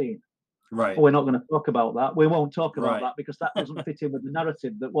light we're seeing. Right. But we're not going to talk about that. We won't talk about Right. that because that doesn't fit in with the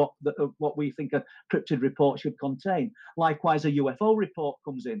narrative that what we think a cryptid report should contain. Likewise, a UFO report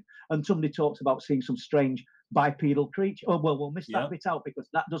comes in and somebody talks about seeing some strange bipedal creature. Oh, well, we'll miss that bit out because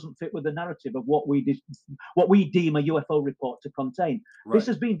that doesn't fit with the narrative of what we deem a UFO report to contain. Right. This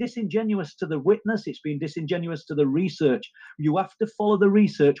has been disingenuous to the witness. It's been disingenuous to the research. You have to follow the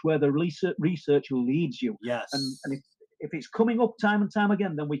research where the research leads you. Yes. And if it's coming up time and time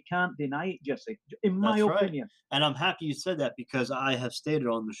again, then we can't deny it, Jesse, in my opinion. And I'm happy you said that because I have stated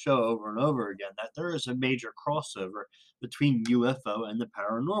on the show over and over again that there is a major crossover between UFO and the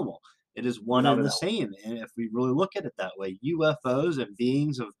paranormal. It is one and the same. And if we really look at it that way, UFOs and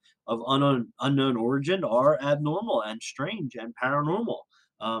beings of unknown origin are abnormal and strange and paranormal.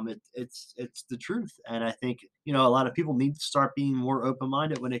 It's the truth. And I think, a lot of people need to start being more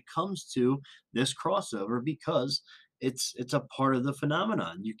open-minded when it comes to this crossover because it's a part of the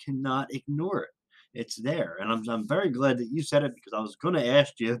phenomenon. You cannot ignore it. It's there. And I'm very glad that you said it because I was going to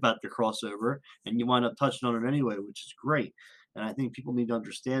ask you about the crossover and you wind up touching on it anyway, which is great. And I think people need to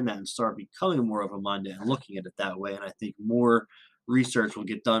understand that and start becoming more open-minded and looking at it that way. And I think more research will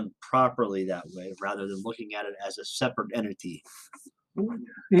get done properly that way rather than looking at it as a separate entity.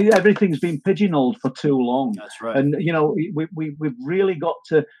 Everything's been pigeonholed for too long. That's right. And we've really got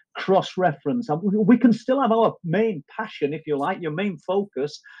to cross-reference. We can still have our main passion, if you like, your main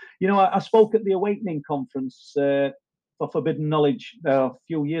focus. I spoke at the Awakening conference for Forbidden Knowledge a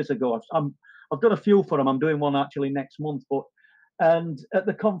few years ago. I've done a few for them. I'm doing one actually next month. And at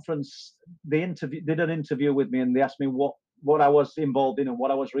the conference, they did an interview with me, and they asked me what I was involved in and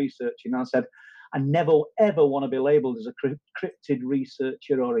what I was researching. And I said, I never, ever want to be labeled as a cryptid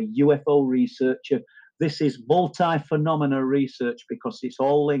researcher or a UFO researcher. This is multi-phenomena research because it's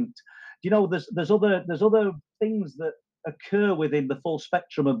all linked. There's other things that occur within the full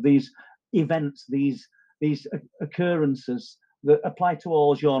spectrum of these events, these occurrences that apply to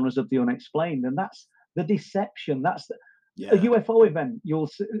all genres of the unexplained, and that's the deception. That's a UFO event. You'll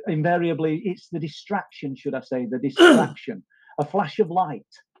invariably, it's the distraction, should I say, the distraction, a flash of light.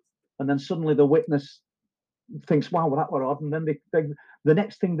 And then suddenly the witness thinks, wow, well, that were odd. And then the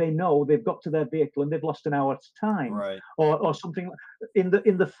next thing they know, they've got to their vehicle and they've lost an hour's time. Right. Or something in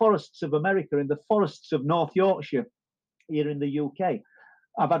the forests of America, in the forests of North Yorkshire, here in the UK.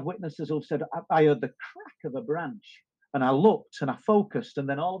 I've had witnesses who've said, I heard the crack of a branch and I looked and I focused. And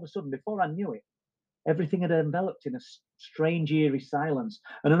then all of a sudden, before I knew it, everything had enveloped in a strange, eerie silence,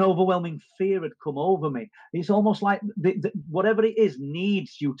 and an overwhelming fear had come over me. It's almost like whatever it is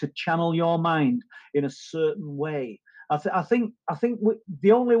needs you to channel your mind in a certain way. I think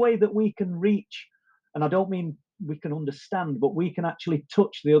the only way that we can reach, and I don't mean we can understand, but we can actually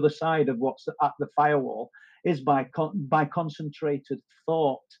touch the other side of what's at the firewall, is by concentrated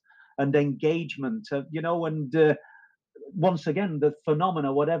thought and engagement. Once again, the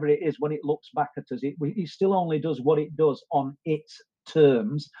phenomena, whatever it is, when it looks back at us, it still only does what it does on its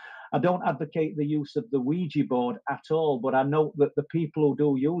terms. I don't advocate the use of the Ouija board at all, but I know that the people who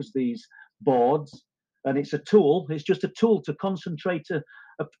do use these boards, and it's a tool, it's just a tool to concentrate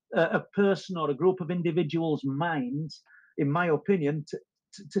a person or a group of individuals' minds, in my opinion,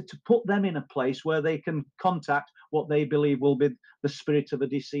 to put them in a place where they can contact what they believe will be the spirit of a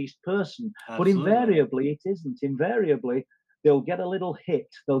deceased person. Absolutely. But invariably, it isn't. Invariably, they'll get a little hit,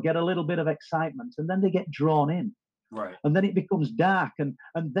 they'll get a little bit of excitement, and then they get drawn in. Right. And then it becomes dark. And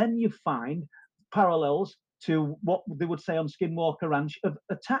then you find parallels to what they would say on Skinwalker Ranch of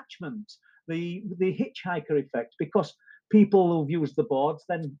attachment, the hitchhiker effect, because people who've used the boards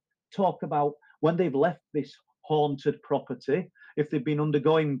then talk about when they've left this haunted property, if they've been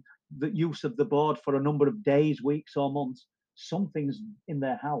undergoing the use of the board for a number of days, weeks, or months, something's in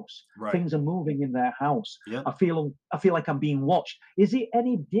their house. Right. Things are moving in their house. Yep. I feel like I'm being watched. Is it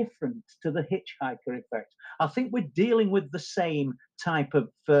any different to the hitchhiker effect? I think we're dealing with the same type of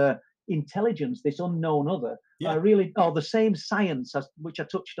intelligence, this unknown other. Yeah. The same science, which I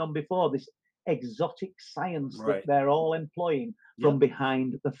touched on before, this exotic science that they're all employing from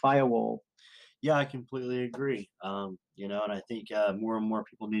behind the firewall. Yeah, I completely agree. And I think more and more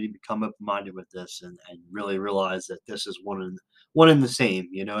people need to become open-minded with this and really realize that this is one and the same.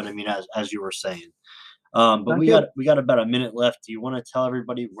 You know what I mean? As you were saying. But we got about a minute left. Do you want to tell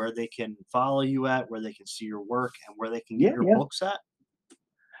everybody where they can follow you at, where they can see your work, and where they can get your books at?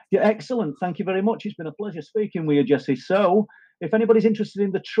 Yeah, excellent. Thank you very much. It's been a pleasure speaking with you, Jesse. So, if anybody's interested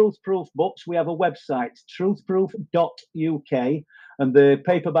in the Truth Proof books, we have a website, truthproof.uk, and the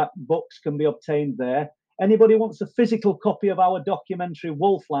paperback books can be obtained there. Anybody wants a physical copy of our documentary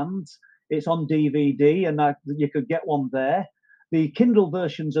Wolflands, it's on DVD, and you could get one there. The Kindle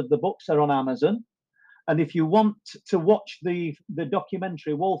versions of the books are on Amazon. And if you want to watch the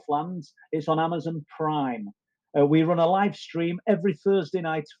documentary Wolflands, it's on Amazon Prime. We run a live stream every Thursday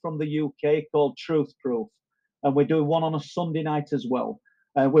night from the UK called Truth Proof. And we do one on a Sunday night as well.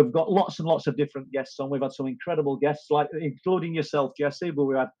 We've got lots and lots of different guests on. We've had some incredible guests, including yourself, Jesse, but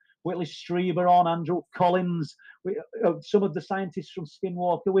we had Whitley Strieber on, Andrew Collins, some of the scientists from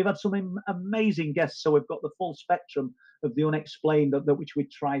Skinwalker. We've had some amazing guests, so we've got the full spectrum of the unexplained, which we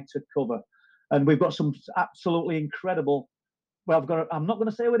try to cover. And we've got some absolutely incredible, I'm not going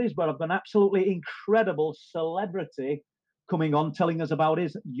to say what it is, but I've got an absolutely incredible celebrity coming on telling us about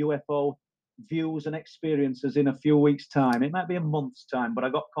his UFO views and experiences in a few weeks' time. It might be a month's time, but I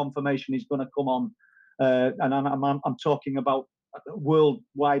got confirmation he's going to come on. And I'm talking about a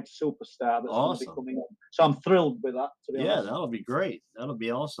worldwide superstar that's going to be coming on. So I'm thrilled with that, to be honest. Yeah, that'll be great. That'll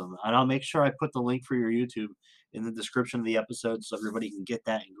be awesome. And I'll make sure I put the link for your YouTube in the description of the episode so everybody can get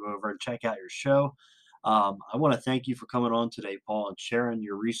that and go over and check out your show. I want to thank you for coming on today, Paul, and sharing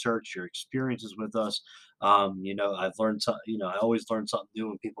your research, your experiences with us. I've learned something, I always learn something new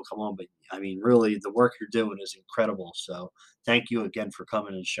when people come on, but I mean, really the work you're doing is incredible. So thank you again for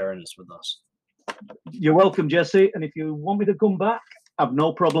coming and sharing this with us. You're welcome, Jesse. And if you want me to come back, I have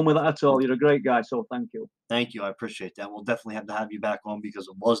no problem with that at all. You're a great guy. So thank you. Thank you. I appreciate that. We'll definitely have to have you back on because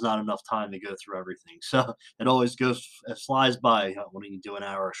it was not enough time to go through everything. So it always flies by when you do an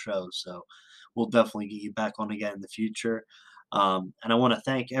hour show. So we'll definitely get you back on again in the future. And I want to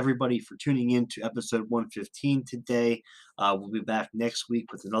thank everybody for tuning in to episode 115 today. We'll be back next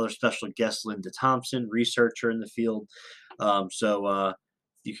week with another special guest, Linda Thompson, researcher in the field. So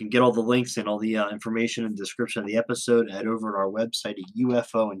you can get all the links and all the information in the description of the episode over at our website at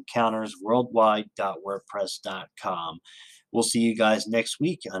ufoencountersworldwide.wordpress.com. We'll see you guys next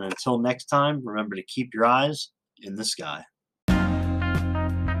week. And until next time, remember to keep your eyes in the sky.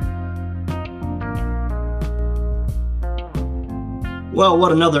 Well,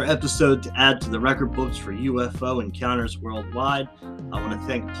 what another episode to add to the record books for UFO Encounters Worldwide. I want to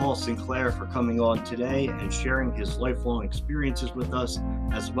thank Paul Sinclair for coming on today and sharing his lifelong experiences with us,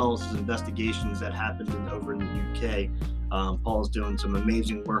 as well as his investigations that happened over in the UK. Paul's doing some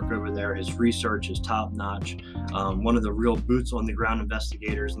amazing work over there. His research is top-notch. One of the real boots-on-the-ground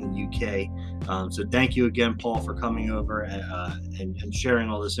investigators in the UK. So thank you again, Paul, for coming over and sharing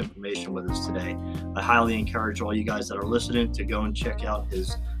all this information with us today. I highly encourage all you guys that are listening to go and check out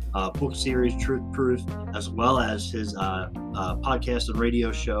his book series, Truth Proof, as well as his podcast and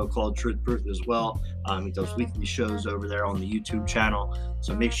radio show called Truth Proof as well. He does weekly shows over there on the YouTube channel.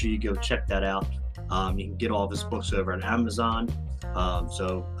 So make sure you go check that out. You can get all of his books over at Amazon.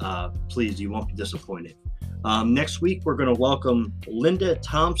 So please, you won't be disappointed. Next week, we're going to welcome Linda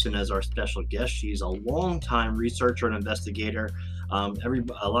Thompson as our special guest. She's a longtime researcher and investigator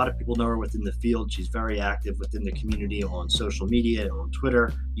A lot of people know her within the field. She's very active within the community on social media and on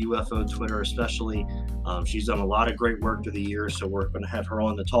Twitter, UFO Twitter especially. She's done a lot of great work through the years, so we're going to have her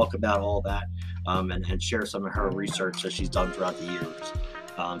on to talk about all that and share some of her research that she's done throughout the years.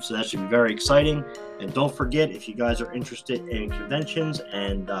 So that should be very exciting. And don't forget, if you guys are interested in conventions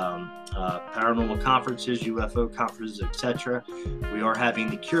and paranormal conferences, UFO conferences, etc., we are having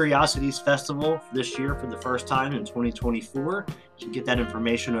the Curiosities Festival this year for the first time in 2024. You can get that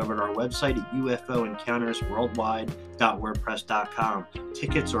information over at our website at ufoencounters.worldwide.wordpress.com.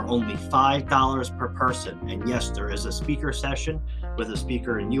 Tickets are only $5 per person. And yes, there is a speaker session with a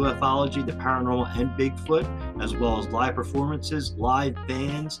speaker in ufology, the paranormal, and Bigfoot, as well as live performances, live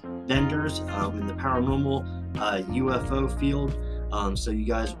bands, vendors in the paranormal UFO field. So you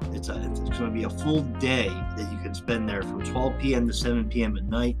guys, it's going to be a full day that you can spend there from 12 p.m. to 7 p.m. at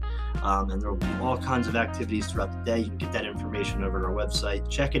night. And there will be all kinds of activities throughout the day. You can get that information over at our website.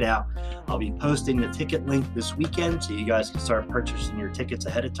 Check it out. I'll be posting the ticket link this weekend so you guys can start purchasing your tickets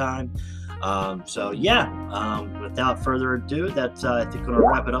ahead of time. Without further ado, that's I think going to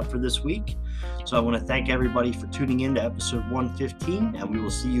wrap it up for this week. So I want to thank everybody for tuning in to episode 115, and we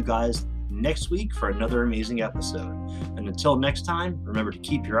will see you guys next week for another amazing episode. And until next time, remember to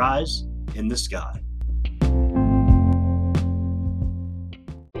keep your eyes in the sky.